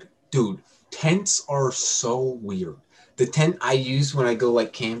 Dude, tents are so weird. The tent I used when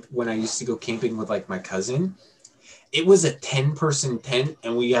I used to go camping with like my cousin, it was a 10-person tent,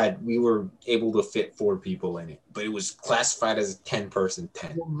 and we were able to fit 4 people in it, but it was classified as a 10-person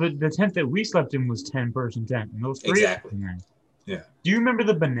tent. Well, the tent that we slept in was 10-person tent, and those 3 exactly. Yeah. Do you remember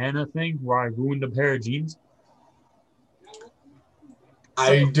the banana thing where I ruined a pair of jeans?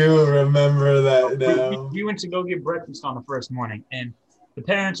 I do remember that now. We went to go get breakfast on the first morning, and the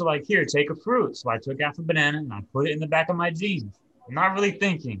parents were like, "Here, take a fruit." So I took half a banana and I put it in the back of my jeans. I'm not really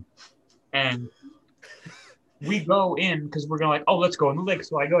thinking, and we go in because we're going like, oh, let's go in the lake.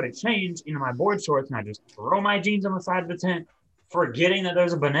 So I go to change into my board shorts and I just throw my jeans on the side of the tent, forgetting that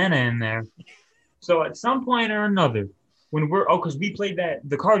there's a banana in there. So at some point or another, when because we played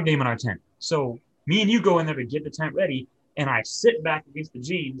the card game in our tent. So me and you go in there to get the tent ready, and I sit back against the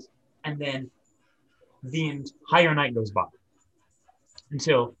jeans, and then the entire night goes by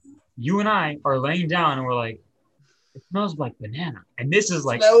until you and I are laying down and we're like, it smells like banana. And this is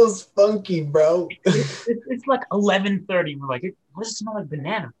like... That was funky, bro. It's like 11:30. And we're like, what does it smell like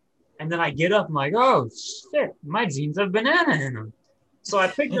banana? And then I get up and I'm like, oh, shit, my jeans have banana in them. So I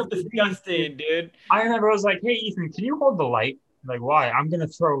picked up the disgusting, dude. I remember I was like, hey, Ethan, can you hold the light? I'm like, why? I'm going to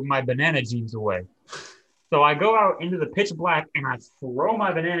throw my banana jeans away. So I go out into the pitch black and I throw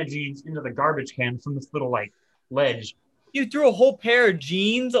my banana jeans into the garbage can from this little like ledge. You threw a whole pair of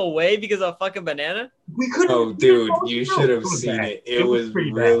jeans away because of a fucking banana? We couldn't. Oh, dude, you should have seen it. It was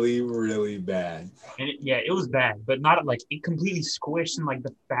really, bad. really bad. And it was bad, but not like it completely squished and like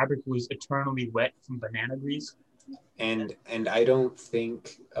the fabric was eternally wet from banana grease. And I don't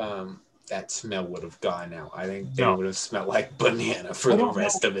think that smell would have gone out. I think they would have smelled like banana for the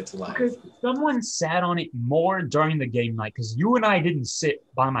rest of its life. Because someone sat on it more during the game night. Because you and I didn't sit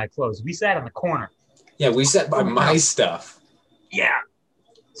by my clothes. We sat in the corner. Yeah, we sat by my stuff. Yeah.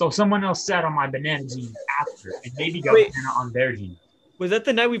 So someone else sat on my banana jeans after, and maybe got banana on their jeans. Was that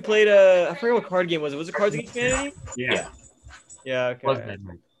the night we played? I forget what card game was it. Was it Cards Against Humanity? Yeah. Yeah. Okay. Was that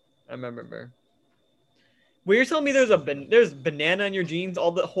night? I remember. Well, you're telling me there's banana in your jeans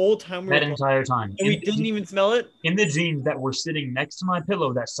the whole time that entire time, and we didn't even smell it in the jeans that were sitting next to my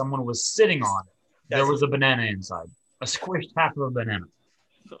pillow that someone was sitting on. There was a banana inside, a squished half of a banana.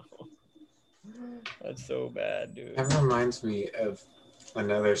 That's so bad, dude. That reminds me of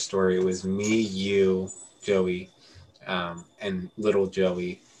another story. It was me, you, Joey, and little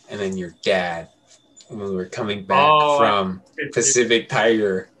Joey, and then your dad when we were coming back from Pacific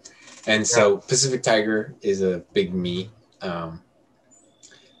Tiger. And so Pacific Tiger is a big meet. Who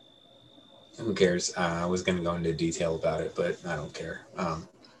cares? I was going to go into detail about it, but I don't care.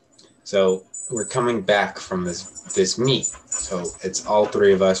 So we're coming back from this meet. So it's all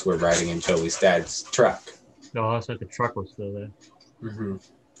 3 of us. We're riding in Joey's dad's truck. No, that's like the truck was still there. Mm-hmm.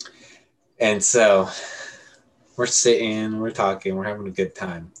 And so we're sitting, we're talking, we're having a good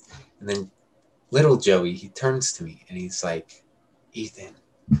time. And then little Joey, he turns to me and he's like, Ethan.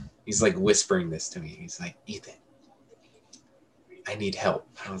 He's like whispering this to me. He's like, Ethan, I need help.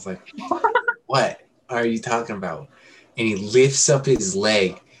 I was like, what are you talking about? And he lifts up his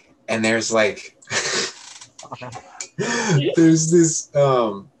leg, and there's like, there's this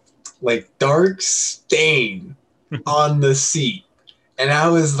like dark stain on the seat. And I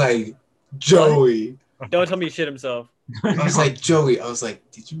was like, Joey. Don't tell me he shit himself. I was like, Joey, I was like,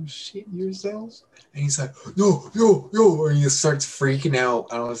 did you shit yourself? And he's like, no. And he starts freaking out.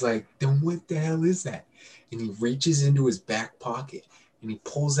 I was like, then what the hell is that? And he reaches into his back pocket and he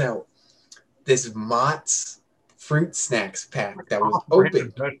pulls out this Mott's fruit snacks pack that was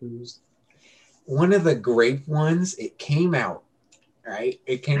open. One of the grape ones, it came out, right?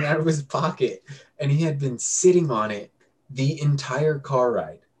 It came out of his pocket and he had been sitting on it the entire car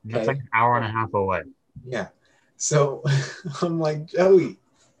ride. Okay? That's like an hour and a half away. Yeah. So I'm like, Joey,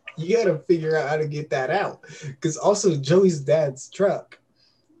 you got to figure out how to get that out. Because also Joey's dad's truck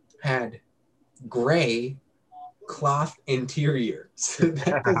had gray cloth interior. So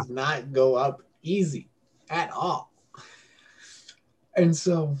that does not go up easy at all. And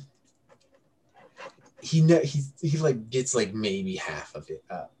so he like gets like maybe half of it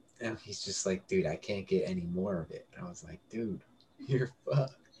up. And he's just like, dude, I can't get any more of it. And I was like, dude, you're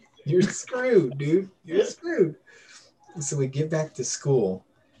fucked. You're screwed, dude. You're screwed. So we get back to school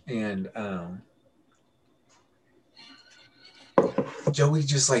and Joey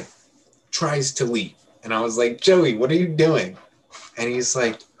just like tries to leave. And I was like, Joey, what are you doing? And he's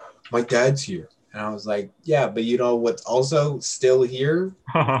like, my dad's here. And I was like, yeah, but you know what's also still here?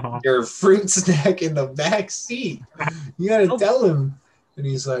 Your fruit snack in the back seat. You gotta tell him. And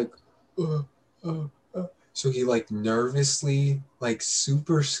he's like, So he like nervously, like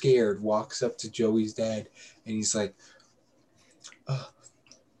super scared, walks up to Joey's dad and he's like,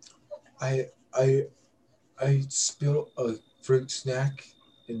 I spilled a fruit snack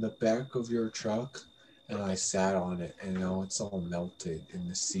in the back of your truck and I sat on it and now it's all melted in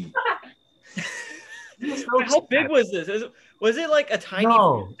the seat. How big was this? Was it like a tiny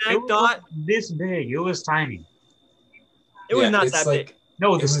snack dot? This big. It was tiny. It was not that big.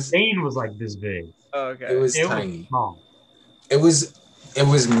 No, the stain was like this big. Oh, okay. It was tiny. Was small. It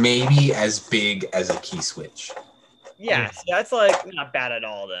was maybe as big as a key switch. Yeah, so that's like not bad at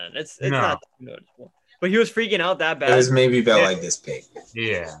all then. It's not noticeable. But he was freaking out that bad. It was maybe about like this big.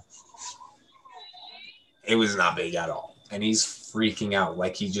 Yeah. It was not big at all. And he's freaking out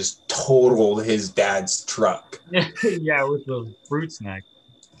like he just totaled his dad's truck. Yeah, with the fruit snack.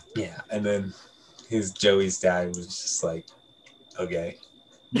 Yeah, and then Joey's dad was just like, okay.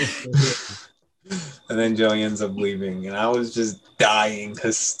 And then Joey ends up leaving, and I was just dying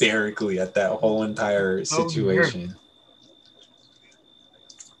hysterically at that whole entire situation.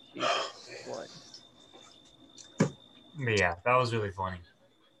 Yeah, that was really funny.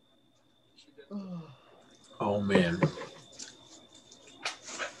 Oh man.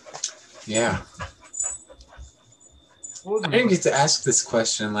 Yeah. I didn't get to ask this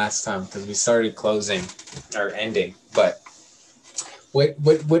question last time because we started closing or ending, but what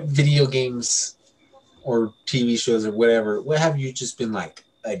video games or TV shows or whatever, what have you just been like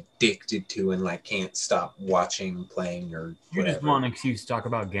addicted to and like can't stop watching, playing, or whatever? You just want an excuse to talk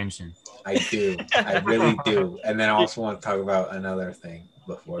about Genshin. I do. I really do. And then I also want to talk about another thing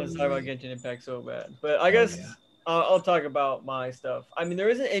before Let's talk about Genshin Impact so bad. But I guess I'll talk about my stuff. I mean, there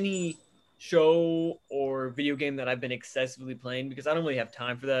isn't any show or video game that I've been excessively playing because I don't really have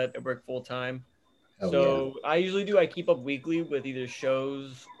time for that. I work full time. I keep up weekly with either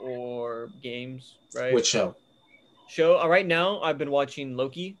shows or games, right? Which show? Right now I've been watching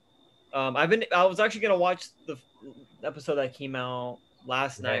Loki. I was actually gonna watch the episode that came out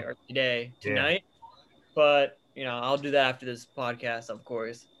last night or tonight, but I'll do that after this podcast, of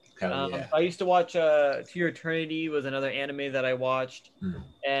course. I used to watch To Your Eternity was another anime that I watched,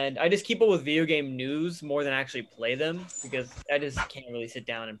 and I just keep up with video game news more than actually play them because I just can't really sit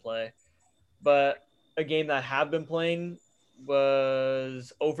down and play. But a game that I have been playing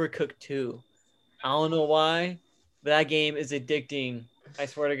was Overcooked 2. I don't know why, but that game is addicting. I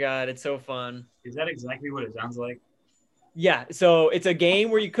swear to God, it's so fun. Is that exactly what it sounds like? Yeah, so it's a game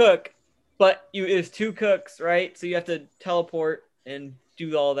where you cook, but there's two cooks, right? So you have to teleport and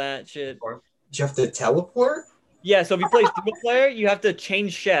do all that shit. You have to teleport? Yeah, so if you play single player, you have to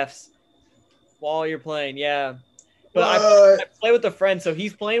change chefs while you're playing. Yeah. But I play with a friend, so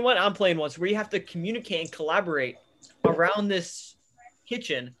he's playing one, I'm playing one. So we have to communicate and collaborate around this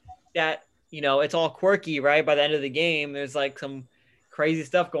kitchen that, it's all quirky, right? By the end of the game, there's like some crazy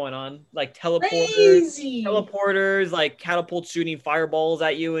stuff going on, like teleporters, like catapults shooting fireballs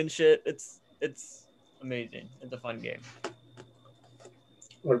at you and shit. It's amazing. It's a fun game.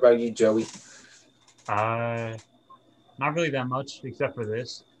 What about you, Joey? Not really that much, except for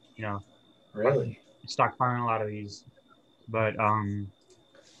this. You know, Really? stockpiling a lot of these. But I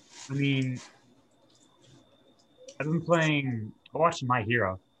mean, I've been playing. I watched My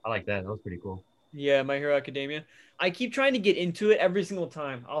Hero. I like that. That was pretty cool. Yeah, My Hero Academia. I keep trying to get into it every single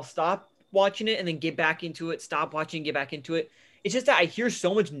time. I'll stop watching it and then get back into it. Stop watching, get back into it. It's just that I hear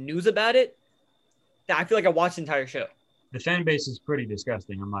so much news about it that I feel like I watched the entire show. The fan base is pretty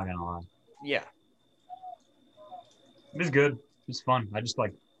disgusting. I'm not gonna lie. Yeah. It's good. It's fun. I just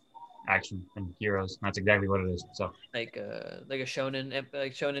like action and heroes. That's exactly what it is. So, Like a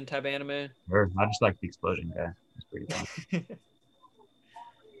shonen type anime. I just like the explosion guy. It's pretty fun.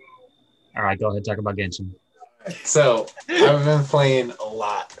 All right, go ahead. Talk about Genshin. So I've been playing a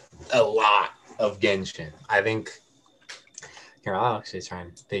lot of Genshin. I think here I'll actually try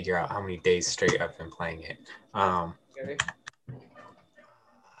and figure out how many days straight I've been playing it. Okay.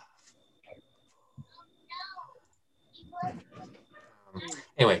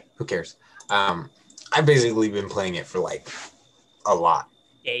 Anyway, who cares? I've basically been playing it for like a lot.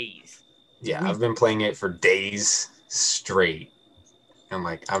 Days. Yeah, I've been playing it for days straight. And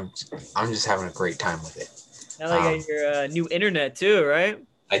like I'm just having a great time with it. Now they got your new internet too, right?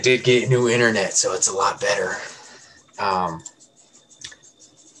 I did get new internet, so it's a lot better.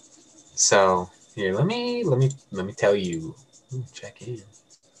 So here, let me tell you. Check in.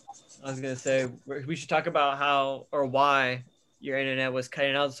 I was gonna say we should talk about how or why your internet was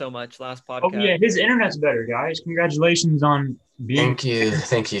cutting out so much last podcast. Oh yeah, his internet's better, guys. Congratulations on being.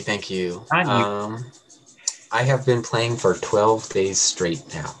 Thank you. I have been playing for 12 days straight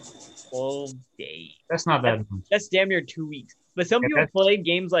now. 12 days. That's not that much. That's damn near 2 weeks. But some people play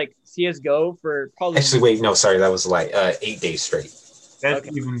games like CS:GO for probably. Actually, wait, no, sorry, that was like 8 days straight. That's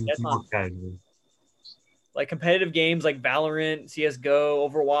even more casual. Like competitive games like Valorant, CS:GO,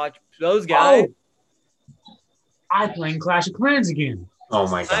 Overwatch, those guys. Oh, I playing Clash of Clans again. Oh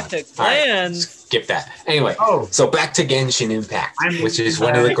my god. Clash of Clans. Right, skip that. Anyway, so back to Genshin Impact, which is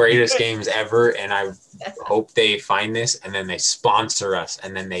one of the greatest games ever, and I hope they find this and then they sponsor us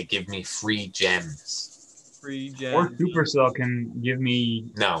and then they give me free gems. Free gems. Or Supercell can give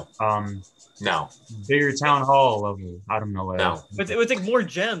me no bigger town hall level. I don't know what. No. But it was like more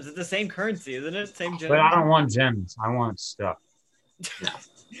gems. It's the same currency, isn't it? Same gems. But I don't want gems. I want stuff. No.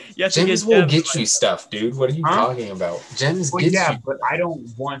 Gems will get you stuff, dude. What are you talking about? Gems get you. But I don't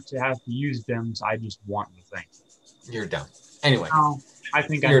want to have to use gems. I just want the thing. You're dumb. Anyway. I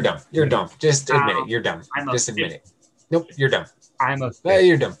think you're dumb. You're dumb. Just admit it. You're dumb. Just admit it. Nope, you're dumb.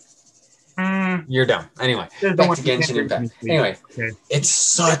 You're dumb. You're dumb. Anyway, back to Genshin Impact. Anyway, it's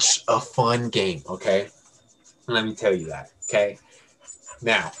such a fun game, okay? Let me tell you that, okay?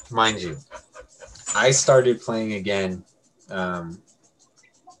 Now, mind you, I started playing again,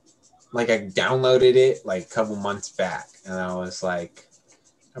 like I downloaded it like a couple months back, and I was like,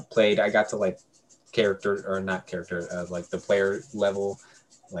 I got to like like the player level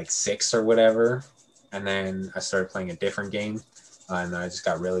like 6 or whatever, and then I started playing a different game, and then I just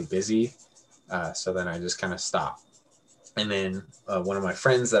got really busy. So then I just kind of stopped. And then one of my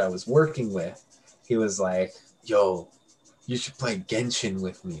friends that I was working with, he was like, yo, you should play Genshin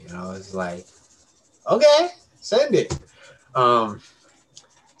with me. And I was like, okay, send it.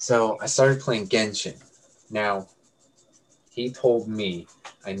 So I started playing Genshin. Now, he told me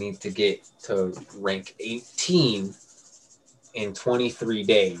I need to get to rank 18 in 23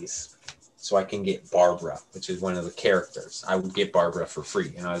 days so I can get Barbara, which is one of the characters. I would get Barbara for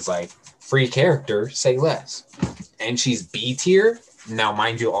free. And I was like, free character, say less. And she's B tier. Now,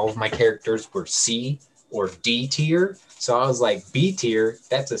 mind you, all of my characters were C or D tier. So I was like, B tier,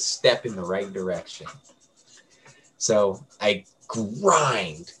 that's a step in the right direction. So I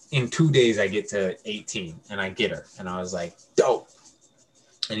grind. In 2 days, I get to 18 and I get her. And I was like, dope.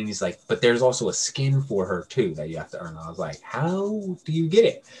 And he's like, but there's also a skin for her too that you have to earn. I was like, how do you get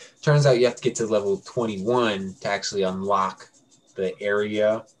it? Turns out you have to get to level 21 to actually unlock the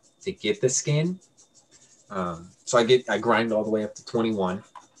area to get the skin. So I grind all the way up to 21.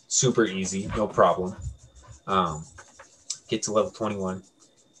 Super easy, no problem. Get to level 21.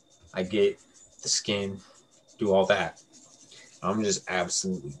 I get the skin, do all that. I'm just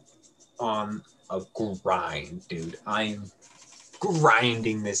absolutely on a grind, dude. I'm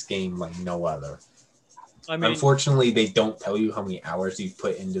grinding this game like no other. I mean, unfortunately, they don't tell you how many hours you've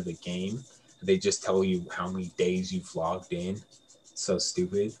put into the game. They just tell you how many days you've logged in. So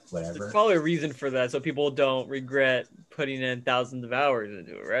stupid, whatever. There's probably a reason for that, so people don't regret putting in thousands of hours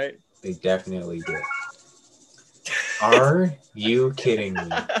into it, right? They definitely do. Are you kidding me?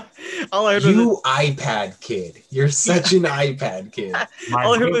 All I heard was You iPad kid. You're such an iPad kid. My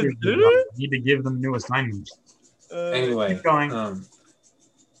all I heard was, neighbors would love it. I need to give them new assignments. Anyway, Keep going.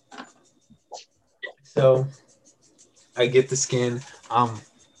 So I get the skin. I'm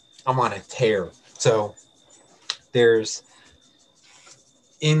on a tear. So there's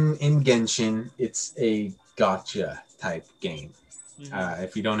in Genshin, it's a gotcha type game.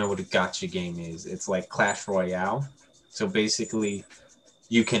 If you don't know what a gotcha game is, it's like Clash Royale. So basically,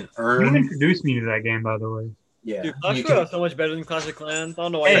 you can You earn. introduced me to that game, by the way. Yeah, dude, Clash you Royale can. is so much better than Clash of Clans. I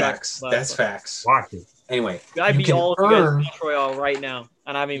don't know why Hey, you're Facts. That's facts. Watch it. Anyway, I you beat can all of you guys in earn. Clash Royale right now,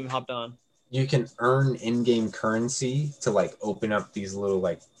 and I haven't even hopped on. You can earn in-game currency to like open up these little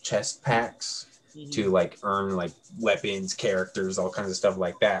like chest packs to like earn like weapons, characters, all kinds of stuff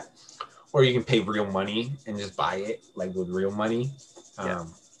like that. Or you can pay real money and just buy it like with real money.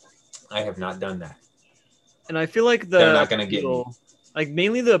 I have not done that. And I feel like They're not gonna get me. like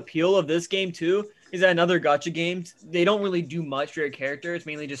mainly the appeal of this game too is that in other gacha games they don't really do much for your character. It's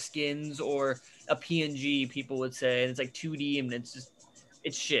mainly just skins or a PNG, people would say, and it's like 2D and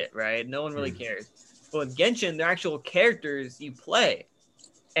it's shit, right? No one really cares. But with Genshin, they're actual characters you play,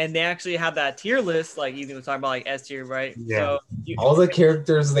 and they actually have that tier list, like Ethan was talking about, like S tier, right? Yeah. So All the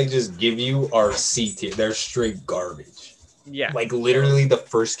characters they just give you are C tier. They're straight garbage. yeah, Like literally the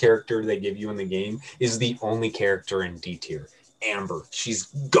first character they give you in the game is the only character in D tier. Amber. She's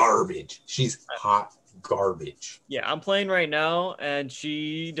garbage. She's hot garbage. yeah. I'm playing right now, and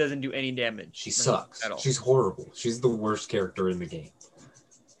she doesn't do any damage. She sucks. At all. She's horrible. She's the worst character in the game.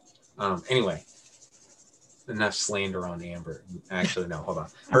 Anyway, enough slander on Amber. Actually, no, hold on.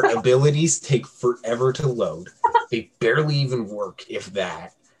 Her abilities take forever to load. They barely even work, if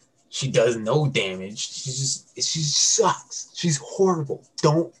that. She does no damage. She sucks. She's horrible.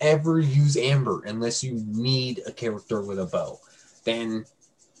 Don't ever use Amber unless you need a character with a bow. Then,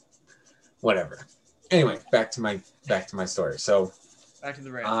 whatever. Anyway, back to my story. So, Back to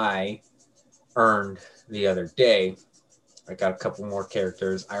the rant. I earned the other day. I got a couple more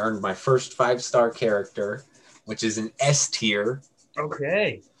characters. I earned my first 5-star character, which is an S tier.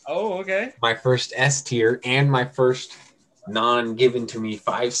 Okay. Oh, okay. My first S tier and my first non-given to me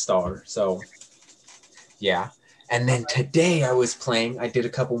 5-star. So, yeah. And then today I was playing. I did a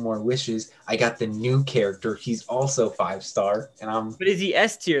couple more wishes. I got the new character. He's also 5-star, and I'm. But is he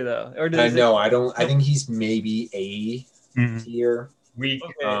S tier though, or No, I don't. I think he's maybe A tier. Weak.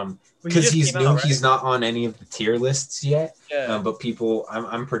 Okay. Because he's new, out, right? he's not on any of the tier lists yet. Yeah. But people,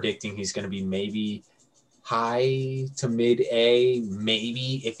 I'm predicting he's going to be maybe high to mid A,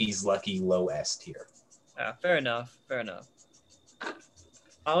 maybe if he's lucky, low S tier. Yeah, fair enough. Fair enough.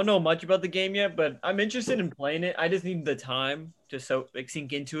 I don't know much about the game yet, but I'm interested in playing it. I just need the time to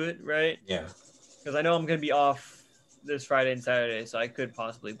sink into it, right? Yeah. Because I know I'm gonna be off this Friday and Saturday, so I could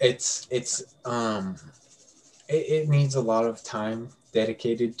possibly. It needs a lot of time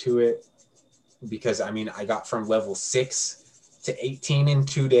dedicated to it, because I mean I got from level 6 to 18 in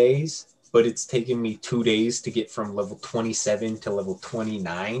 2 days, but it's taken me 2 days to get from level 27 to level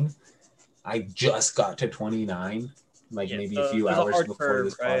 29. I just got to 29, maybe a few hours before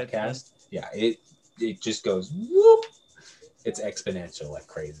this podcast. Yeah, it just goes whoop. It's exponential like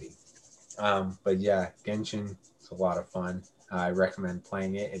crazy. But yeah, Genshin is a lot of fun. I recommend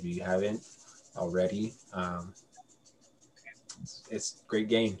playing it if you haven't already. It's a great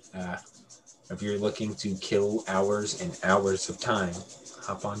game. If you're looking to kill hours and hours of time,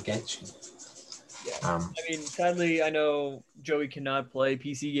 hop on Genshin. Yeah. I mean, sadly, I know Joey cannot play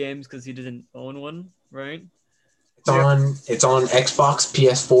PC games because he doesn't own one, right? It's on Xbox,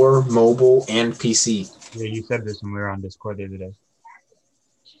 PS4, mobile, and PC. Yeah, you said this when we were on Discord the other day.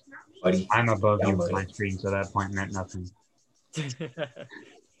 Buddy, I'm above you on my screen, so that point meant nothing.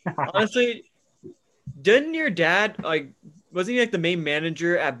 Honestly, didn't your dad wasn't he like the main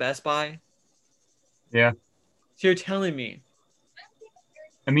manager at Best Buy? Yeah. So you're telling me?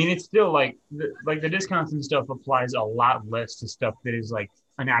 I mean, it's still like the discounts and stuff applies a lot less to stuff that is like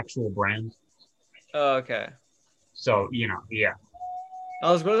an actual brand. Oh, okay. So yeah.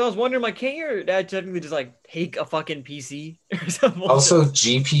 I was wondering, like, can't your dad technically just like take a fucking PC or something? Also,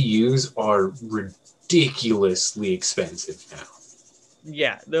 GPUs are ridiculously expensive now.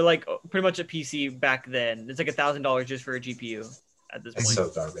 Yeah, they're like pretty much a PC back then. It's like $1,000 just for a GPU at this point. It's so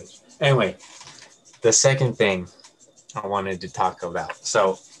garbage. Anyway, the second thing I wanted to talk about.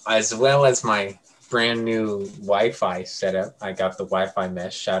 So, as well as my brand new Wi-Fi setup, I got the Wi-Fi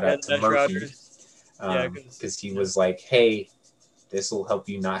mesh. Shout out to Murphy. Because he was like, hey, this will help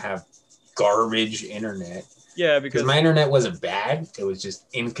you not have garbage internet. Yeah, because my internet wasn't bad. It was just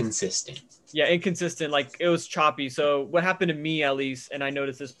inconsistent. Yeah, inconsistent. Like it was choppy. So what happened to me at least, and I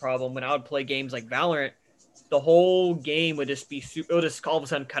noticed this problem when I would play games like Valorant, the whole game would just be it would just all of a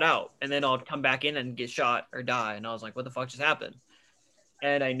sudden cut out, and then I'll come back in and get shot or die, and I was like, what the fuck just happened?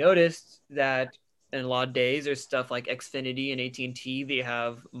 And I noticed that in a lot of days, there's stuff like Xfinity and AT&T. They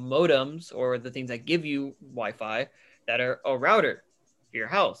have modems or the things that give you Wi-Fi that are a router for your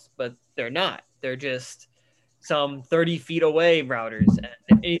house, but they're not. They're just some 30 feet away routers. And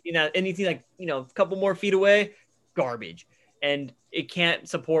anything like, a couple more feet away, garbage. And it can't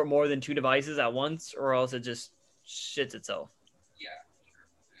support more than 2 devices at once, or else it just shits itself.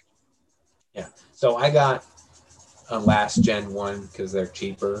 Yeah. So I got a last gen one because they're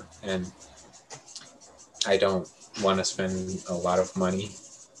cheaper and I don't want to spend a lot of money.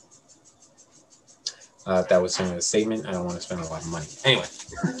 That was a statement. I don't want to spend a lot of money. Anyway,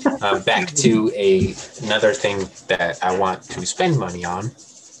 back to another thing that I want to spend money on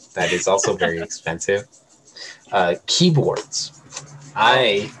that is also very expensive. Keyboards.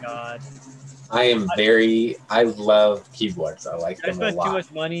 God. I love keyboards. I like them a spent lot. too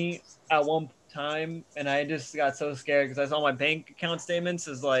much money at one time, and I just got so scared because I saw my bank account statements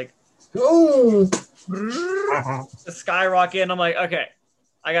is like, Oh, skyrocket, and I'm like, okay,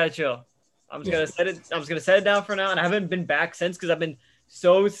 I gotta chill. I'm just gonna set it down for now, and I haven't been back since because I've been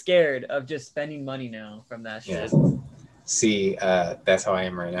so scared of just spending money now from that shit. Yeah. See, that's how I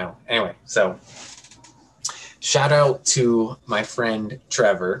am right now. Anyway, so shout out to my friend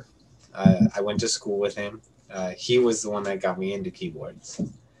Trevor. I went to school with him. He was the one that got me into keyboards.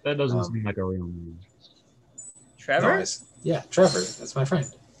 That doesn't seem like a real name. Trevor? No, yeah, Trevor. That's my friend.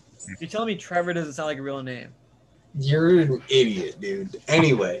 You're telling me Trevor doesn't sound like a real name? You're an idiot, dude.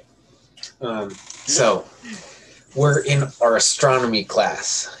 Anyway, so we're in our astronomy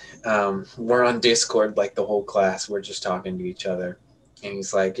class. We're on Discord, like the whole class. We're just talking to each other. And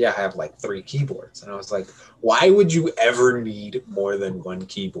he's like, yeah, I have like 3 keyboards. And I was like, why would you ever need more than 1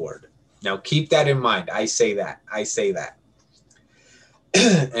 keyboard? Now, keep that in mind. I say that.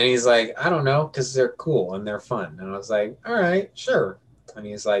 And he's like, I don't know, because they're cool and they're fun. And I was like, all right, sure. And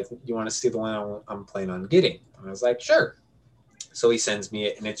he's like, you want to see the one I'm planning on getting? And I was like, sure. So he sends me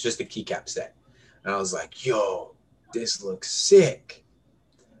it, and it's just a keycap set. And I was like, yo, this looks sick.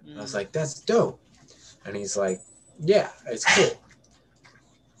 And I was like, that's dope. And he's like, yeah, it's cool.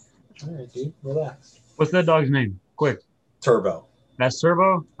 All right, dude, relax. What's that dog's name? Quick. Turbo. That's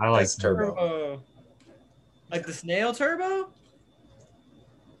Turbo? I like That's Turbo. Like the snail Turbo?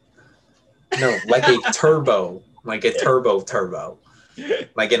 No, like a turbo. Like a turbo.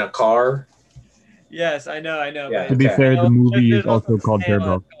 Like in a car. Yes, I know. Yeah, To be fair, the movie is also called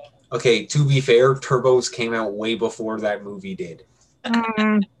Turbo. Okay, to be fair, Turbos came out way before that movie did.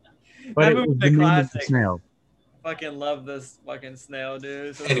 But it was the name of the snail. Fucking love this fucking snail,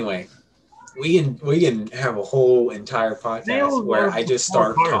 dude. So anyway, we can have a whole entire podcast where I just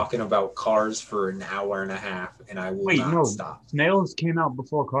start talking about cars for an hour and a half, and I will not stop. Snails came out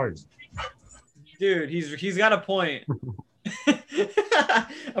before cars. Dude, he's got a point.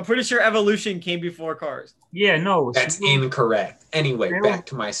 I'm pretty sure evolution came before cars. Yeah, no. That's incorrect. Anyway, back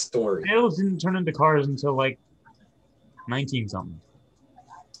to my story. Snails didn't turn into cars until like 19-something.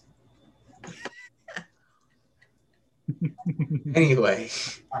 Anyway.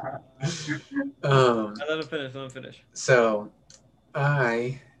 Let him finish. So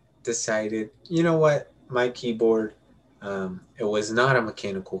I decided, you know what? My keyboard, it was not a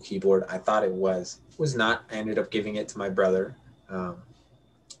mechanical keyboard. I thought it was. It was not. I ended up giving it to my brother.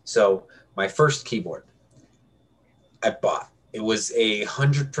 So my first keyboard I bought, it was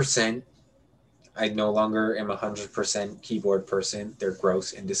 100%. I no longer am 100% keyboard person. They're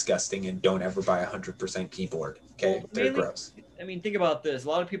gross and disgusting, and don't ever buy 100% keyboard. Okay, well, they're gross. I mean, think about this. A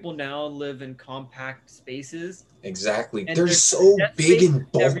lot of people now live in compact spaces. Exactly. They're so big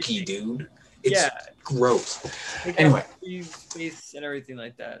and bulky, dude. It's gross. Anyway. Space and everything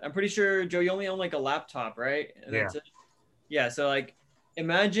like that. I'm pretty sure, Joe, you only own like a laptop, right? And yeah. That's it? Yeah, so like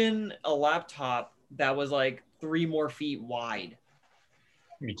imagine a laptop that was like 3 more feet wide.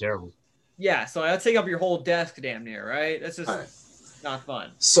 It'd be terrible. Yeah, so that'd take up your whole desk damn near, right? That's just not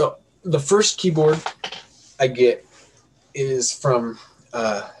fun. So the first keyboard I get is from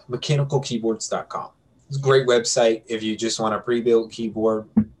mechanicalkeyboards.com. It's a great website. If you just want a pre-built keyboard,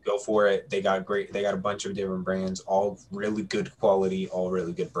 go for it. They got a bunch of different brands, all really good quality, all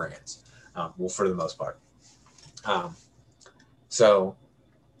really good brands. Well, for the most part. So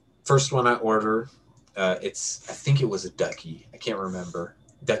first one I ordered, I think it was a Ducky. I can't remember.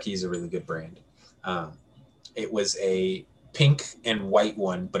 Ducky is a really good brand. It was a pink and white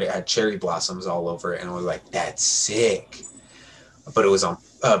one, but it had cherry blossoms all over it. And I was like, that's sick. but it was on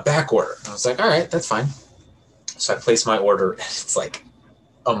back order. I was like, all right, that's fine. So I placed my order, and it's like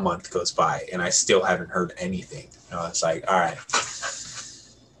a month goes by, and I still haven't heard anything. And I was like, all right,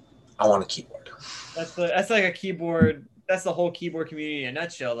 I want a keyboard. That's like a keyboard. That's the whole keyboard community in a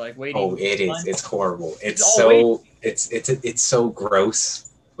nutshell. Like waiting. Oh, it is. It's horrible. It's all so it's so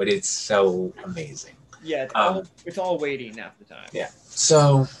gross, but it's so amazing. Yeah, it's all waiting half the time. Yeah.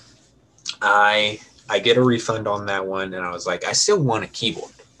 So I get a refund on that one, and I was like, I still want a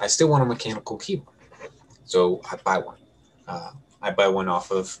keyboard. I still want a mechanical keyboard. So I buy one. I buy one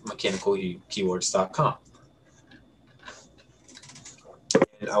off of mechanicalkeyboards.com.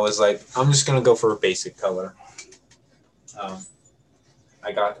 And I was like, I'm just going to go for a basic color.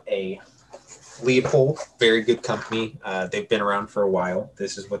 I got a Leopold, very good company. They've been around for a while.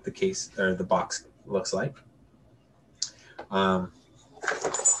 This is what the case or the box looks like.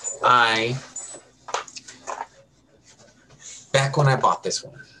 Back when I bought this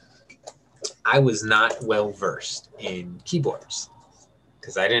one, I was not well versed in keyboards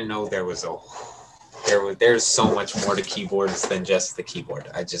because I didn't know there's so much more to keyboards than just the keyboard.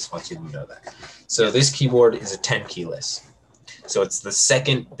 I just want you to know that. So this keyboard is a 10 keyless. So it's the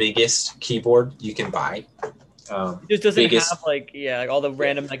second biggest keyboard you can buy. It just doesn't have like all the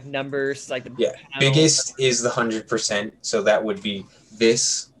random like numbers like the biggest is the 100%. So that would be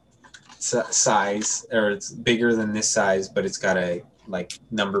this size, or it's bigger than this size, but it's got a like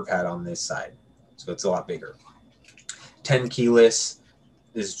number pad on this side, so it's a lot bigger. 10 keyless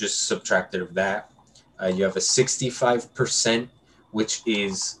is just subtracted of that. You have a 65%, which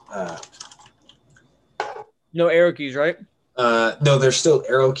is no arrow keys, right? No, there's still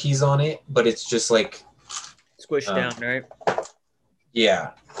arrow keys on it, but it's just like squished down, right?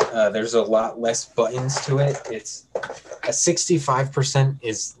 Yeah, there's a lot less buttons to it. It's a 65%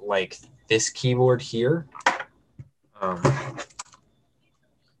 is like this keyboard here,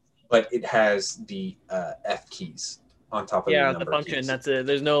 but it has the F keys on top of the function. Keys. That's it.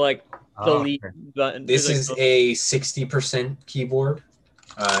 There's no like delete button. This is a 60% keyboard,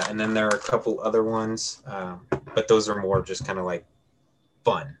 and then there are a couple other ones, but those are more just kind of like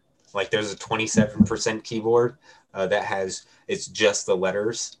fun. Like there's a 27% keyboard it's just the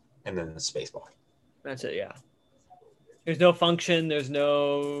letters and then the spacebar. That's it, yeah. There's no function. There's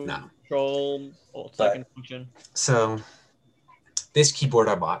no control. Second function. So this keyboard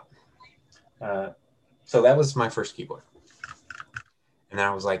I bought. So that was my first keyboard. And then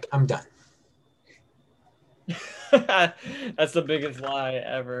I was like, I'm done. That's the biggest lie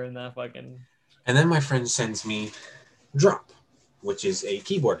ever in that fucking. And then my friend sends me Drop, which is a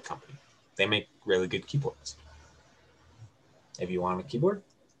keyboard company. They make really good keyboards. If you want a keyboard,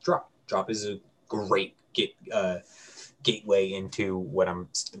 Drop. Drop is a great gateway into what I'm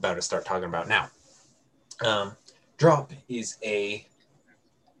about to start talking about now. Drop is a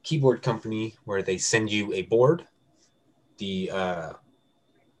keyboard company where they send you a board, the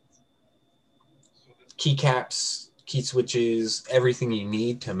keycaps, key switches, everything you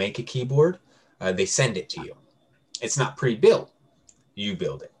need to make a keyboard. They send it to you. It's not pre-built. You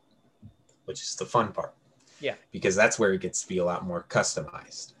build it, which is the fun part. Yeah. Because that's where it gets to be a lot more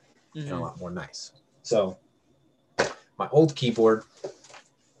customized and a lot more nice. So my old keyboard,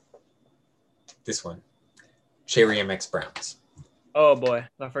 this one, Cherry MX Browns. Oh boy,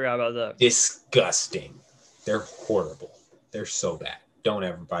 I forgot about that. Disgusting. They're horrible. They're so bad. Don't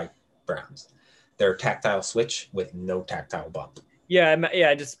ever buy Browns. They're a tactile switch with no tactile bump. Yeah,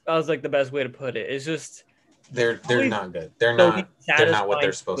 I was like the best way to put it. It's just they're not good. They're not what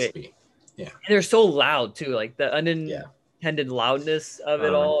they're supposed to be. Yeah. And they're so loud too, like the unintended loudness of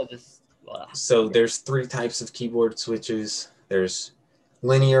it all. Just so there's 3 types of keyboard switches. There's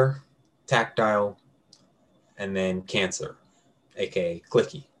linear, tactile, and then cancer, aka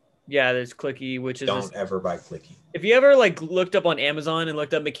clicky. Yeah, there's clicky, which is don't ever buy clicky. If you ever like looked up on Amazon and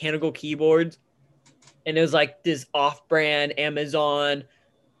looked up mechanical keyboards, and it was like this off-brand Amazon,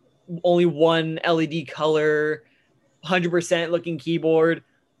 only one LED color, 100% looking keyboard.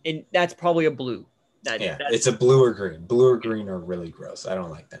 And that's probably a blue. It's a blue or green. Blue or green are really gross. I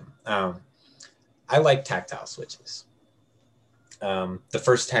don't like them. I like tactile switches. The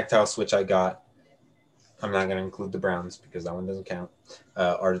first tactile switch I got, I'm not going to include the Browns because that one doesn't count,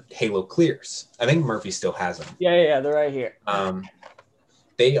 are Halo Clears. I think Murphy still has them. Yeah, they're right here.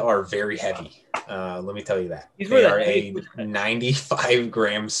 They are very heavy. Let me tell you that. They are a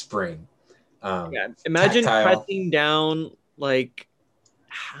 95-gram spring. Imagine pressing down like,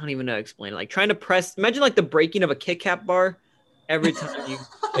 I don't even know how to explain it. Like trying to press, imagine like the breaking of a Kit Kat bar every time you.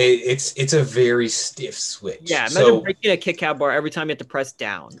 It's a very stiff switch. Yeah, imagine breaking a Kit Kat bar every time you have to press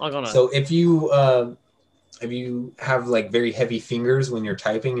down. So if you if you have like very heavy fingers when you're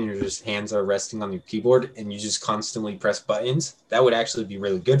typing and your just hands are resting on your keyboard and you just constantly press buttons, that would actually be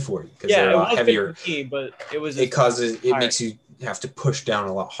really good for you because they're Yeah, a it lot was heavier. good for me, but it was It just makes you have to push down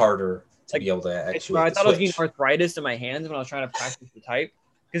a lot harder to like be able to I actuate the thought I was getting switch. arthritis in my hands when I was trying to practice the type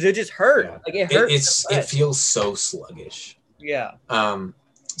because it just hurt. Yeah. Like it hurt. It feels so sluggish. Yeah.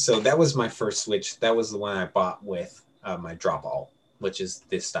 So that was my first Switch. That was the one I bought with my drop alt, which is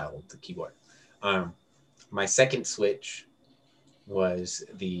this style of the keyboard. My second Switch was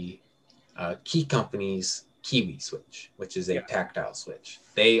the Key Company's Kiwi Switch, which is a tactile Switch.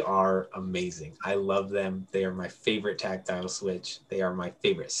 They are amazing. I love them. They are my favorite tactile Switch. They are my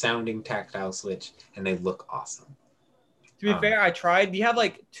favorite sounding tactile Switch, and they look awesome. To be fair, I tried. We have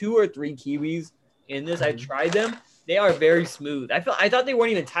like 2 or 3 Kiwis in this. I tried them. They are very smooth. I thought they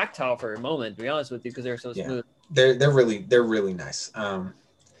weren't even tactile for a moment, to be honest with you, because they're so smooth. They're really nice.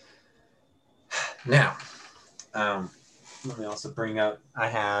 Now, let me also bring up. I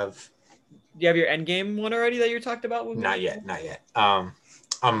have. Do you have your endgame one already that you talked about? Not yet.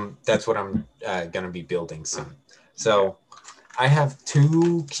 That's what I'm gonna be building soon. So, I have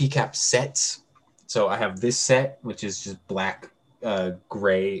 2 keycap sets. So I have this set, which is just black,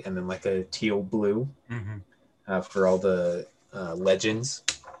 gray, and then like a teal blue for all the legends.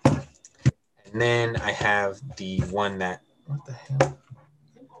 And then I have the one that what the hell?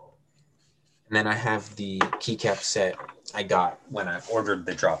 And then I have the keycap set I got when I ordered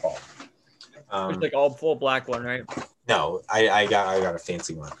the drop off. It's like all full black one, right? No, I got a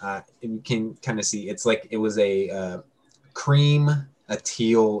fancy one. You can kind of see it's like it was a cream, a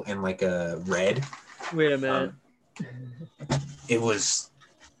teal, and like a red. Wait a minute.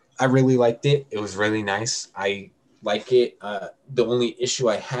 I really liked it. It was really nice. I like it. The only issue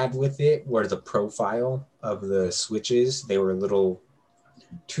I had with it were the profile of the switches. They were a little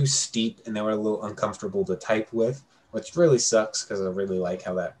too steep and they were a little uncomfortable to type with, which really sucks because I really like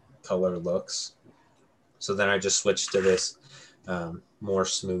how that color looks. So then I just switched to this more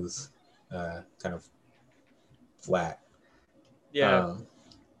smooth, kind of flat. Yeah.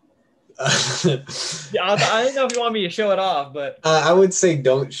 Yeah, I don't know if you want me to show it off, but I would say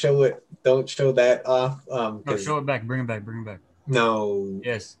don't show it. Don't show that off. No, show it back. Bring it back. Bring it back. No.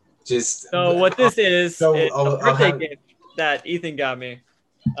 Yes. Just. So what this is So a birthday gift that Ethan got me.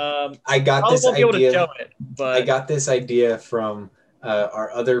 I got this won't be able to idea. show it, but I got this idea from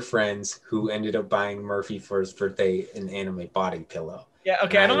our other friends who ended up buying Murphy for his birthday an anime body pillow. Yeah.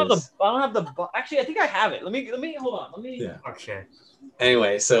 Okay. I don't have the. Actually, I think I have it. Let me hold on. Let me. Yeah. Okay.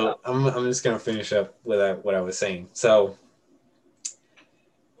 Anyway, so I'm just gonna finish up with what I was saying. So,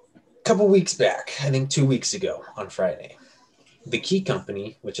 a couple weeks back, I think 2 weeks ago on Friday, the Key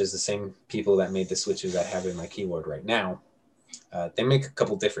Company, which is the same people that made the switches I have in my keyboard right now, they make a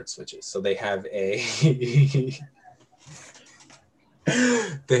couple different switches. So they have a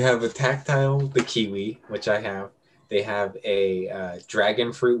they have a tactile, the Kiwi, which I have. They have a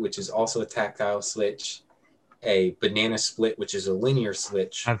dragon fruit, which is also a tactile switch. A banana split, which is a linear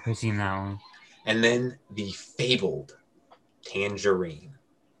switch. I've seen that one. And then the fabled tangerine.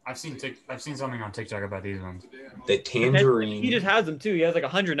 I've seen something on TikTok about these ones. The tangerine. He just has them too. He has like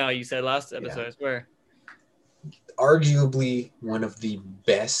 100 now. You said last episode. I swear. Arguably one of the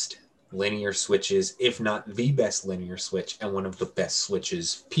best linear switches, if not the best linear switch, and one of the best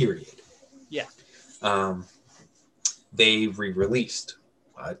switches. Period. Yeah. They re-released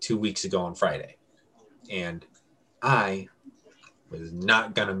 2 weeks ago on Friday, and I was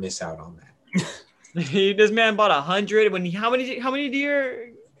not gonna miss out on that. This man bought 100. How many do your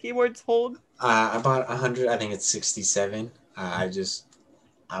keyboards hold? I bought 100. I think it's 67.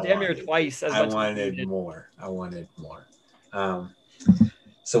 Damn near twice as much. I wanted more.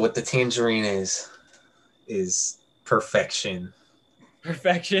 So what the tangerine is perfection.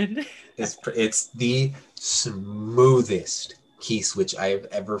 Perfection. It's the smoothest key switch I have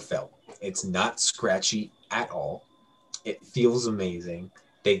ever felt. It's not scratchy at all. It feels amazing.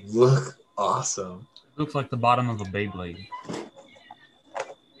 They look awesome. Looks like the bottom of a Beyblade. It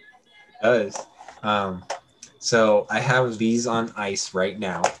does. So I have these on ice right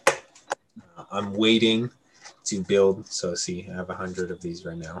now. I'm waiting to build. So see, I have 100 of these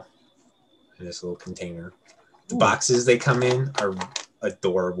right now in this little container. The boxes they come in are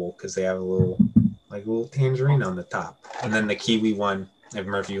adorable because they have a little tangerine on the top. And then the kiwi one, if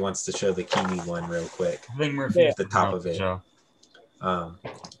Murphy wants to show the kiwi one real quick. I think Murphy the top of it. I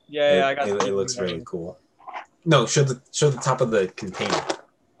got it looks really cool. No, show the top of the container.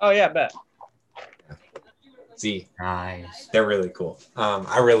 Oh yeah, bet. See, nice. They're really cool.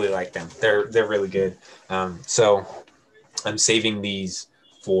 I really like them. They're really good. So I'm saving these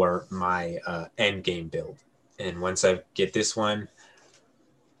for my end game build. And once I get this one,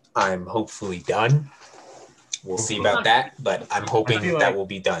 I'm hopefully done. We'll see about that, but I'm hoping that will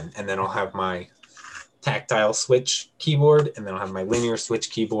be done. And then I'll have my tactile switch keyboard, and then I'll have my linear switch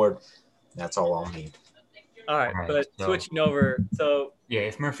keyboard. That's all I'll need. All right, but so, switching over. So yeah,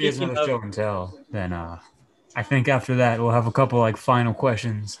 if Murphy has another show and tell, then I think after that we'll have a couple like final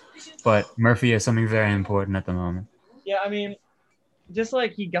questions. But Murphy has something very important at the moment. Yeah, I mean, just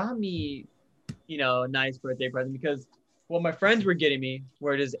like he got me, a nice birthday present because what my friends were getting me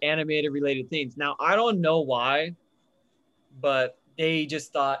were just animated related things. Now I don't know why, but they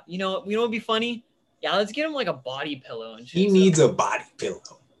just thought, what'd be funny? Yeah, let's get him like a body pillow and shit. He needs a body pillow.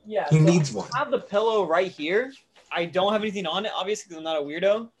 Yeah, he needs one. I have the pillow right here. I don't have anything on it, obviously, because I'm not a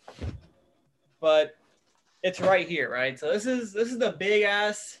weirdo. But it's right here, right? So this is the big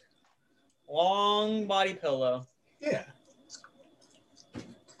ass, long body pillow. Yeah.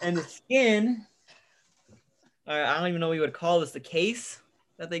 And the skin. I don't even know what you would call this. The case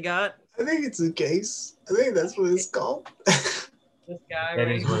that they got. I think it's a case. I think that's what it's called. This guy. That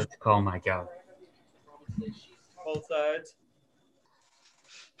is what it's called, my God. Both sides.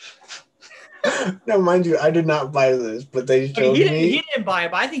 Now, mind you, I did not buy this, but they showed me. He didn't buy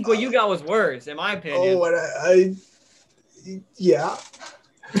it, but I think what you got was worse, in my opinion. Oh, what yeah.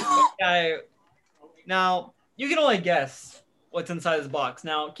 Now, you can only guess what's inside this box.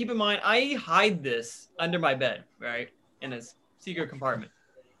 Now, keep in mind, I hide this under my bed, right? In this secret compartment.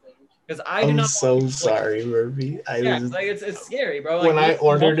 Because I'm so sorry, Murphy. It's scary, bro. When I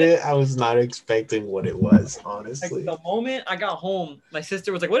ordered it, I was not expecting what it was, honestly. The moment I got home, my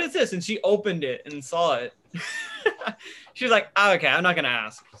sister was like, "What is this?" And she opened it and saw it. She was like, "Oh, okay, I'm not gonna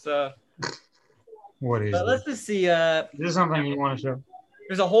ask." So, what is? Let's just see. Is this something you want to show?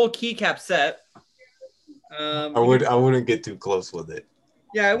 There's a whole keycap set. I wouldn't get too close with it.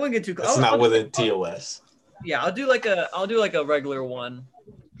 Yeah, I wouldn't get too close. It's not within TOS. Yeah, I'll do like a regular one.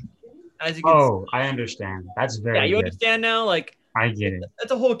 As you can see. I understand. That's very Yeah, you good. understand now? Like, I get it.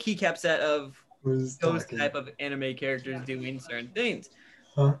 That's a whole keycap set of those type of anime characters doing certain things.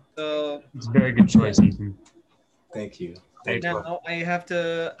 Huh? So it's a very good choice, Ethan. Thank you. Now I have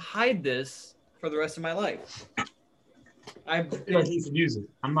to hide this for the rest of my life. I feel like you could use it.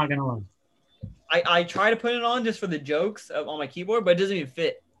 I'm not gonna lie. I try to put it on just for the jokes on my keyboard, but it doesn't even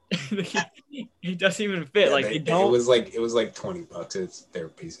fit. It doesn't even fit. Yeah, like it was like $20. It's their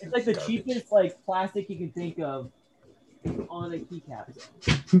piece. It's like the cheapest like plastic you can think of on a keycap.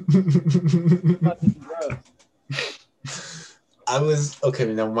 I was okay.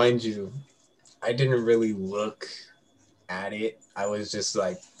 Now, mind you, I didn't really look at it. I was just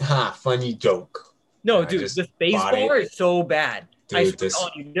like, "Ha, funny joke." No, dude, the space bar is so bad. Dude,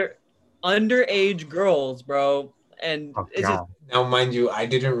 they're underage girls, bro, and it's just. Now, mind you, I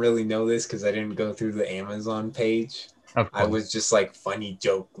didn't really know this because I didn't go through the Amazon page. I was just like, funny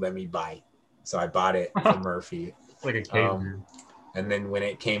joke, let me buy it. So I bought it for Murphy. Like a caveman. And then when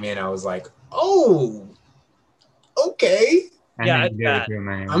it came in, I was like, oh, okay. Yeah,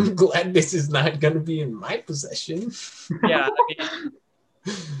 I'm glad this is not going to be in my possession. Yeah.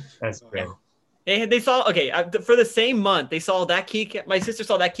 That's great. They saw, for the same month, they saw that keycap. My sister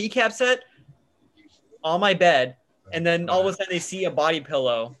saw that keycap set on my bed. And then all of a sudden they see a body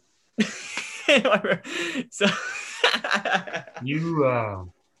pillow. So your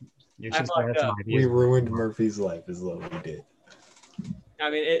sister had some ideas. We ruined Murphy's life is what we did. I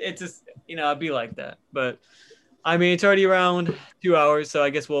mean, it just, I'd be like that. But I mean, it's already around 2 hours, so I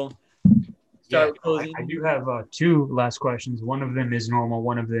guess we'll start closing. I do have two last questions. One of them is normal.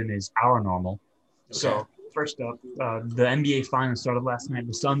 One of them is our normal. Okay. So first up, the NBA Finals started last night.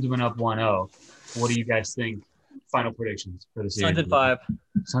 The Suns went up 1-0. What do you guys think? Final predictions for the series. Suns in 5.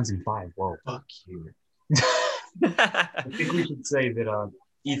 Suns in 5. Whoa. Fuck you. I think we should say that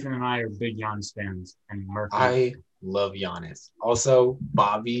Ethan and I are big Giannis fans, and Murphy. I love Giannis. Also,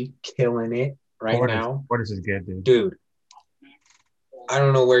 Bobby killing it now. Portis is good, dude. Dude, I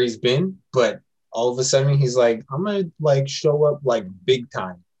don't know where he's been, but all of a sudden he's like, I'm gonna like show up like big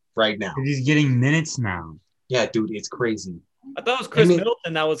time right now. He's getting minutes now. Yeah, dude, it's crazy. I thought it was Chris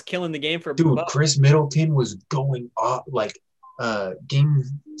Middleton that was killing the game for. Dude, Chris Middleton was going off like game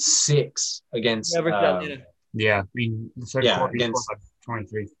 6 against. Yeah, I mean, the second quarter against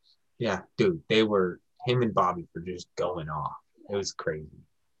 23. Yeah, dude, him and Bobby were just going off. It was crazy.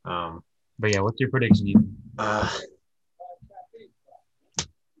 But yeah, what's your prediction, Ethan?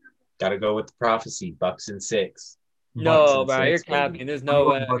 Gotta go with the prophecy. Bucks in 6. No, bro, you're capping. There's no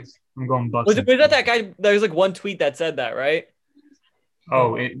way. I'm going Bucks. Was that guy? There was like one tweet that said that, right?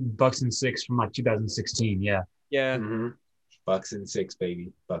 Oh, Bucks in 6 from like 2016. Yeah. Yeah. Mm-hmm. Bucks in 6,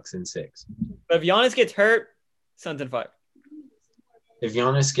 baby. Bucks in 6. But if Giannis gets hurt, Suns in 5. If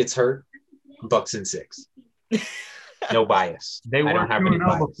Giannis gets hurt, Bucks in 6. No bias. They I were don't have any 2-0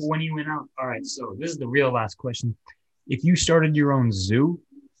 bias. before when you went out. All right, so this is the real last question. If you started your own zoo,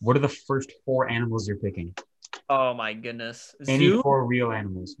 what are the first 4 animals you're picking? Oh my goodness. Any Zoo? 4 real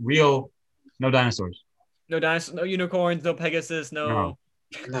animals. Real, no dinosaurs. No dinosaurs, no unicorns, no Pegasus, no.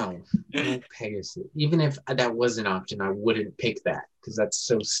 No Pegasus. Even if that was an option, I wouldn't pick that because that's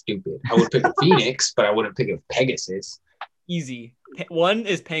so stupid. I would pick a phoenix, but I wouldn't pick a Pegasus. Easy. One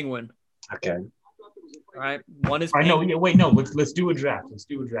is penguin. Okay. All right. One is I know. penguin. Yeah, wait, no. Let's do a draft.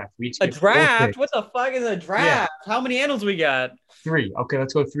 We each A get 4 draft? picks. What the fuck is a draft? How many animals we got? 3. Okay,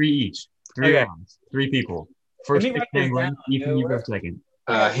 let's go 3 each. 3 Okay. rounds. 3 people. First me pick write this penguin. down, Ethan, you dude. go second.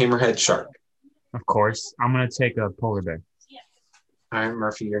 Hammerhead shark. Of course. I'm gonna take a polar bear. All right,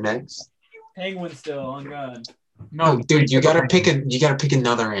 Murphy, you're next. Penguin still on God. No, dude, you gotta pick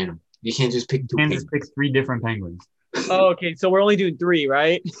another animal. You can't just pick 2 You can penguins. just pick 3 different penguins. Oh, okay. So we're only doing 3,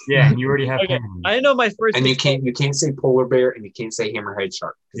 right? Yeah, and you already have Okay. penguins. I know my first. And you pick- can't say polar bear and you can't say hammerhead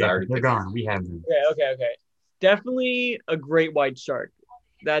shark because I Yeah, already they're picked them. gone. We have them. Okay. Definitely a great white shark.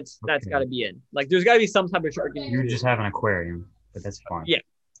 That's Okay. got to be in. Like, there's got to be some type of shark in You here. just have an aquarium, but that's fine. Yeah.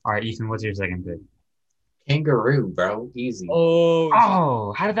 All right, Ethan, what's your second pick? Kangaroo, bro, easy.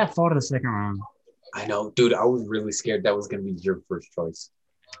 Oh, how did that fall to the second round? I know, dude. I was really scared that was gonna be your first choice.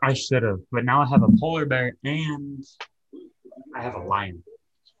 I should have, but now I have a polar bear and I have a lion.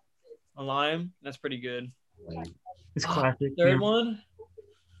 A lion. That's pretty good. It's classic. Third you know? one.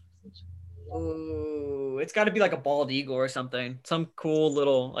 Oh, it's got to be like a bald eagle or something. Some cool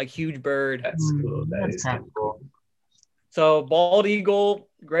little, like, huge bird. That's cool. That That's is kind kind of cool. So bald eagle,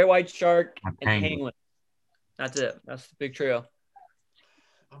 gray white shark, A and penguin. penguin. That's it. That's the big trio.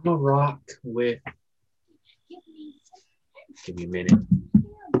 I'm gonna rock with. Give me a minute.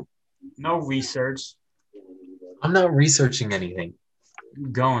 No research. I'm not researching anything.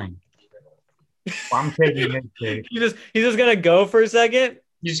 Going. I'm taking his pick. He's just gonna go for a second.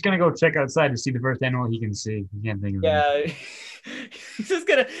 He's just gonna go check outside to see the first animal he can see. He can't think of it. Yeah. He's just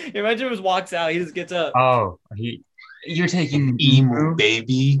gonna imagine if he just walks out, he just gets up. Oh, you're taking An emu,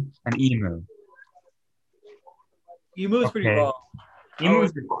 baby. An emu. Emu is pretty Okay. raw.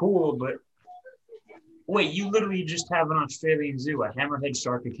 Emus are cool, but wait, you literally just have an Australian zoo, a hammerhead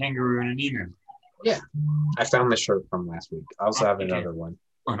shark, a kangaroo, and an emu. I found the shirt from last week. I also have Okay. another one.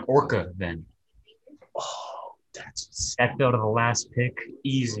 An orca, then. Oh, that's That fell to the last pick.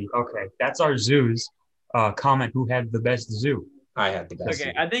 Easy. Okay, that's our zoos. Comment who had the best zoo. I had the best.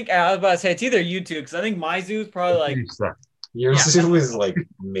 Okay, I think I was about to say it's either you two because I think my zoo is probably like You suck. Your Yeah. zoo is like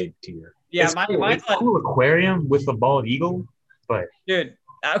mid tier. yeah, It's cool. mine's It's like cool aquarium with the bald eagle, but dude.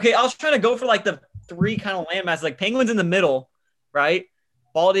 Okay, I was trying to go for like the 3 kind of landmasses, like penguins in the middle, right?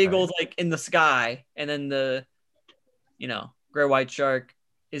 Bald eagle's like in the sky, and then the gray white shark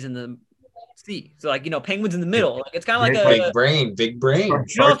is in the sea. So like penguins in the middle. Like it's kind of like Yeah, a Big brain.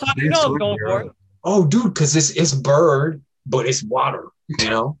 you know what I'm going for, Oh, dude, because this is bird, but it's water.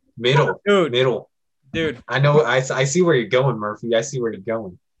 Middle. dude. I know. I see where you're going, Murphy. I see where you're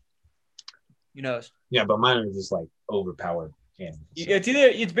going. You know, Yeah, but mine are just like overpowered animals.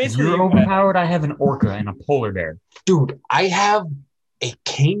 it's basically You're overpowered. I have an orca and a polar bear. Dude, I have a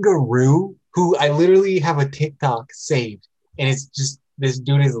kangaroo who I literally have a TikTok saved, and it's just this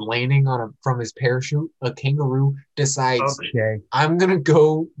dude is landing from his parachute. A kangaroo decides, Okay. I'm gonna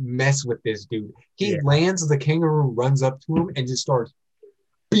go mess with this dude. He Yeah. lands, the kangaroo runs up to him and just starts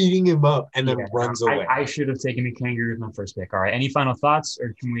beating him up, and then runs away. I should have taken a kangaroo with my first pick. All right. Any final thoughts,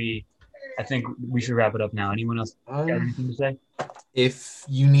 or can we? I think we should wrap it up now. Anyone else got anything to say? If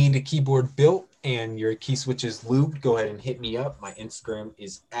you need a keyboard built and your key switch is lubed, go ahead and hit me up. My Instagram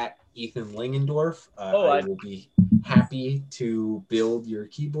is at Ethan Langendorf. I will be happy to build your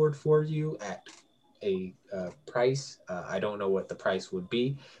keyboard for you at a price. I don't know what the price would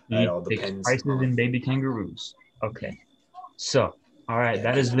be. It all depends. Prices in baby kangaroos. Okay. So, all right,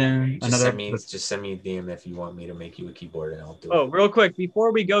 that has been Just another. send me a DM if you want me to make you a keyboard, and I'll do Oh, it. real quick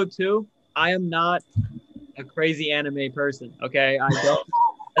before we go to, I am not a crazy anime person. Okay, I don't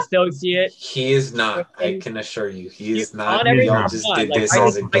associate. He is not. I can assure you, he is not. On every Y'all just did this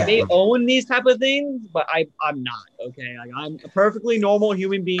as a like they gag. own these type of things, but I'm not. Okay, like I'm a perfectly normal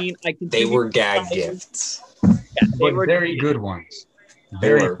human being. I can. They were gag gifts. Yeah, But very good ones. They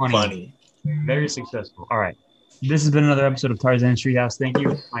Very were funny. Very successful. All right. This has been another episode of Tarzan's Treehouse. Thank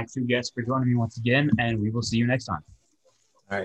you, my 2 guests, for joining me once again, and we will see you next time.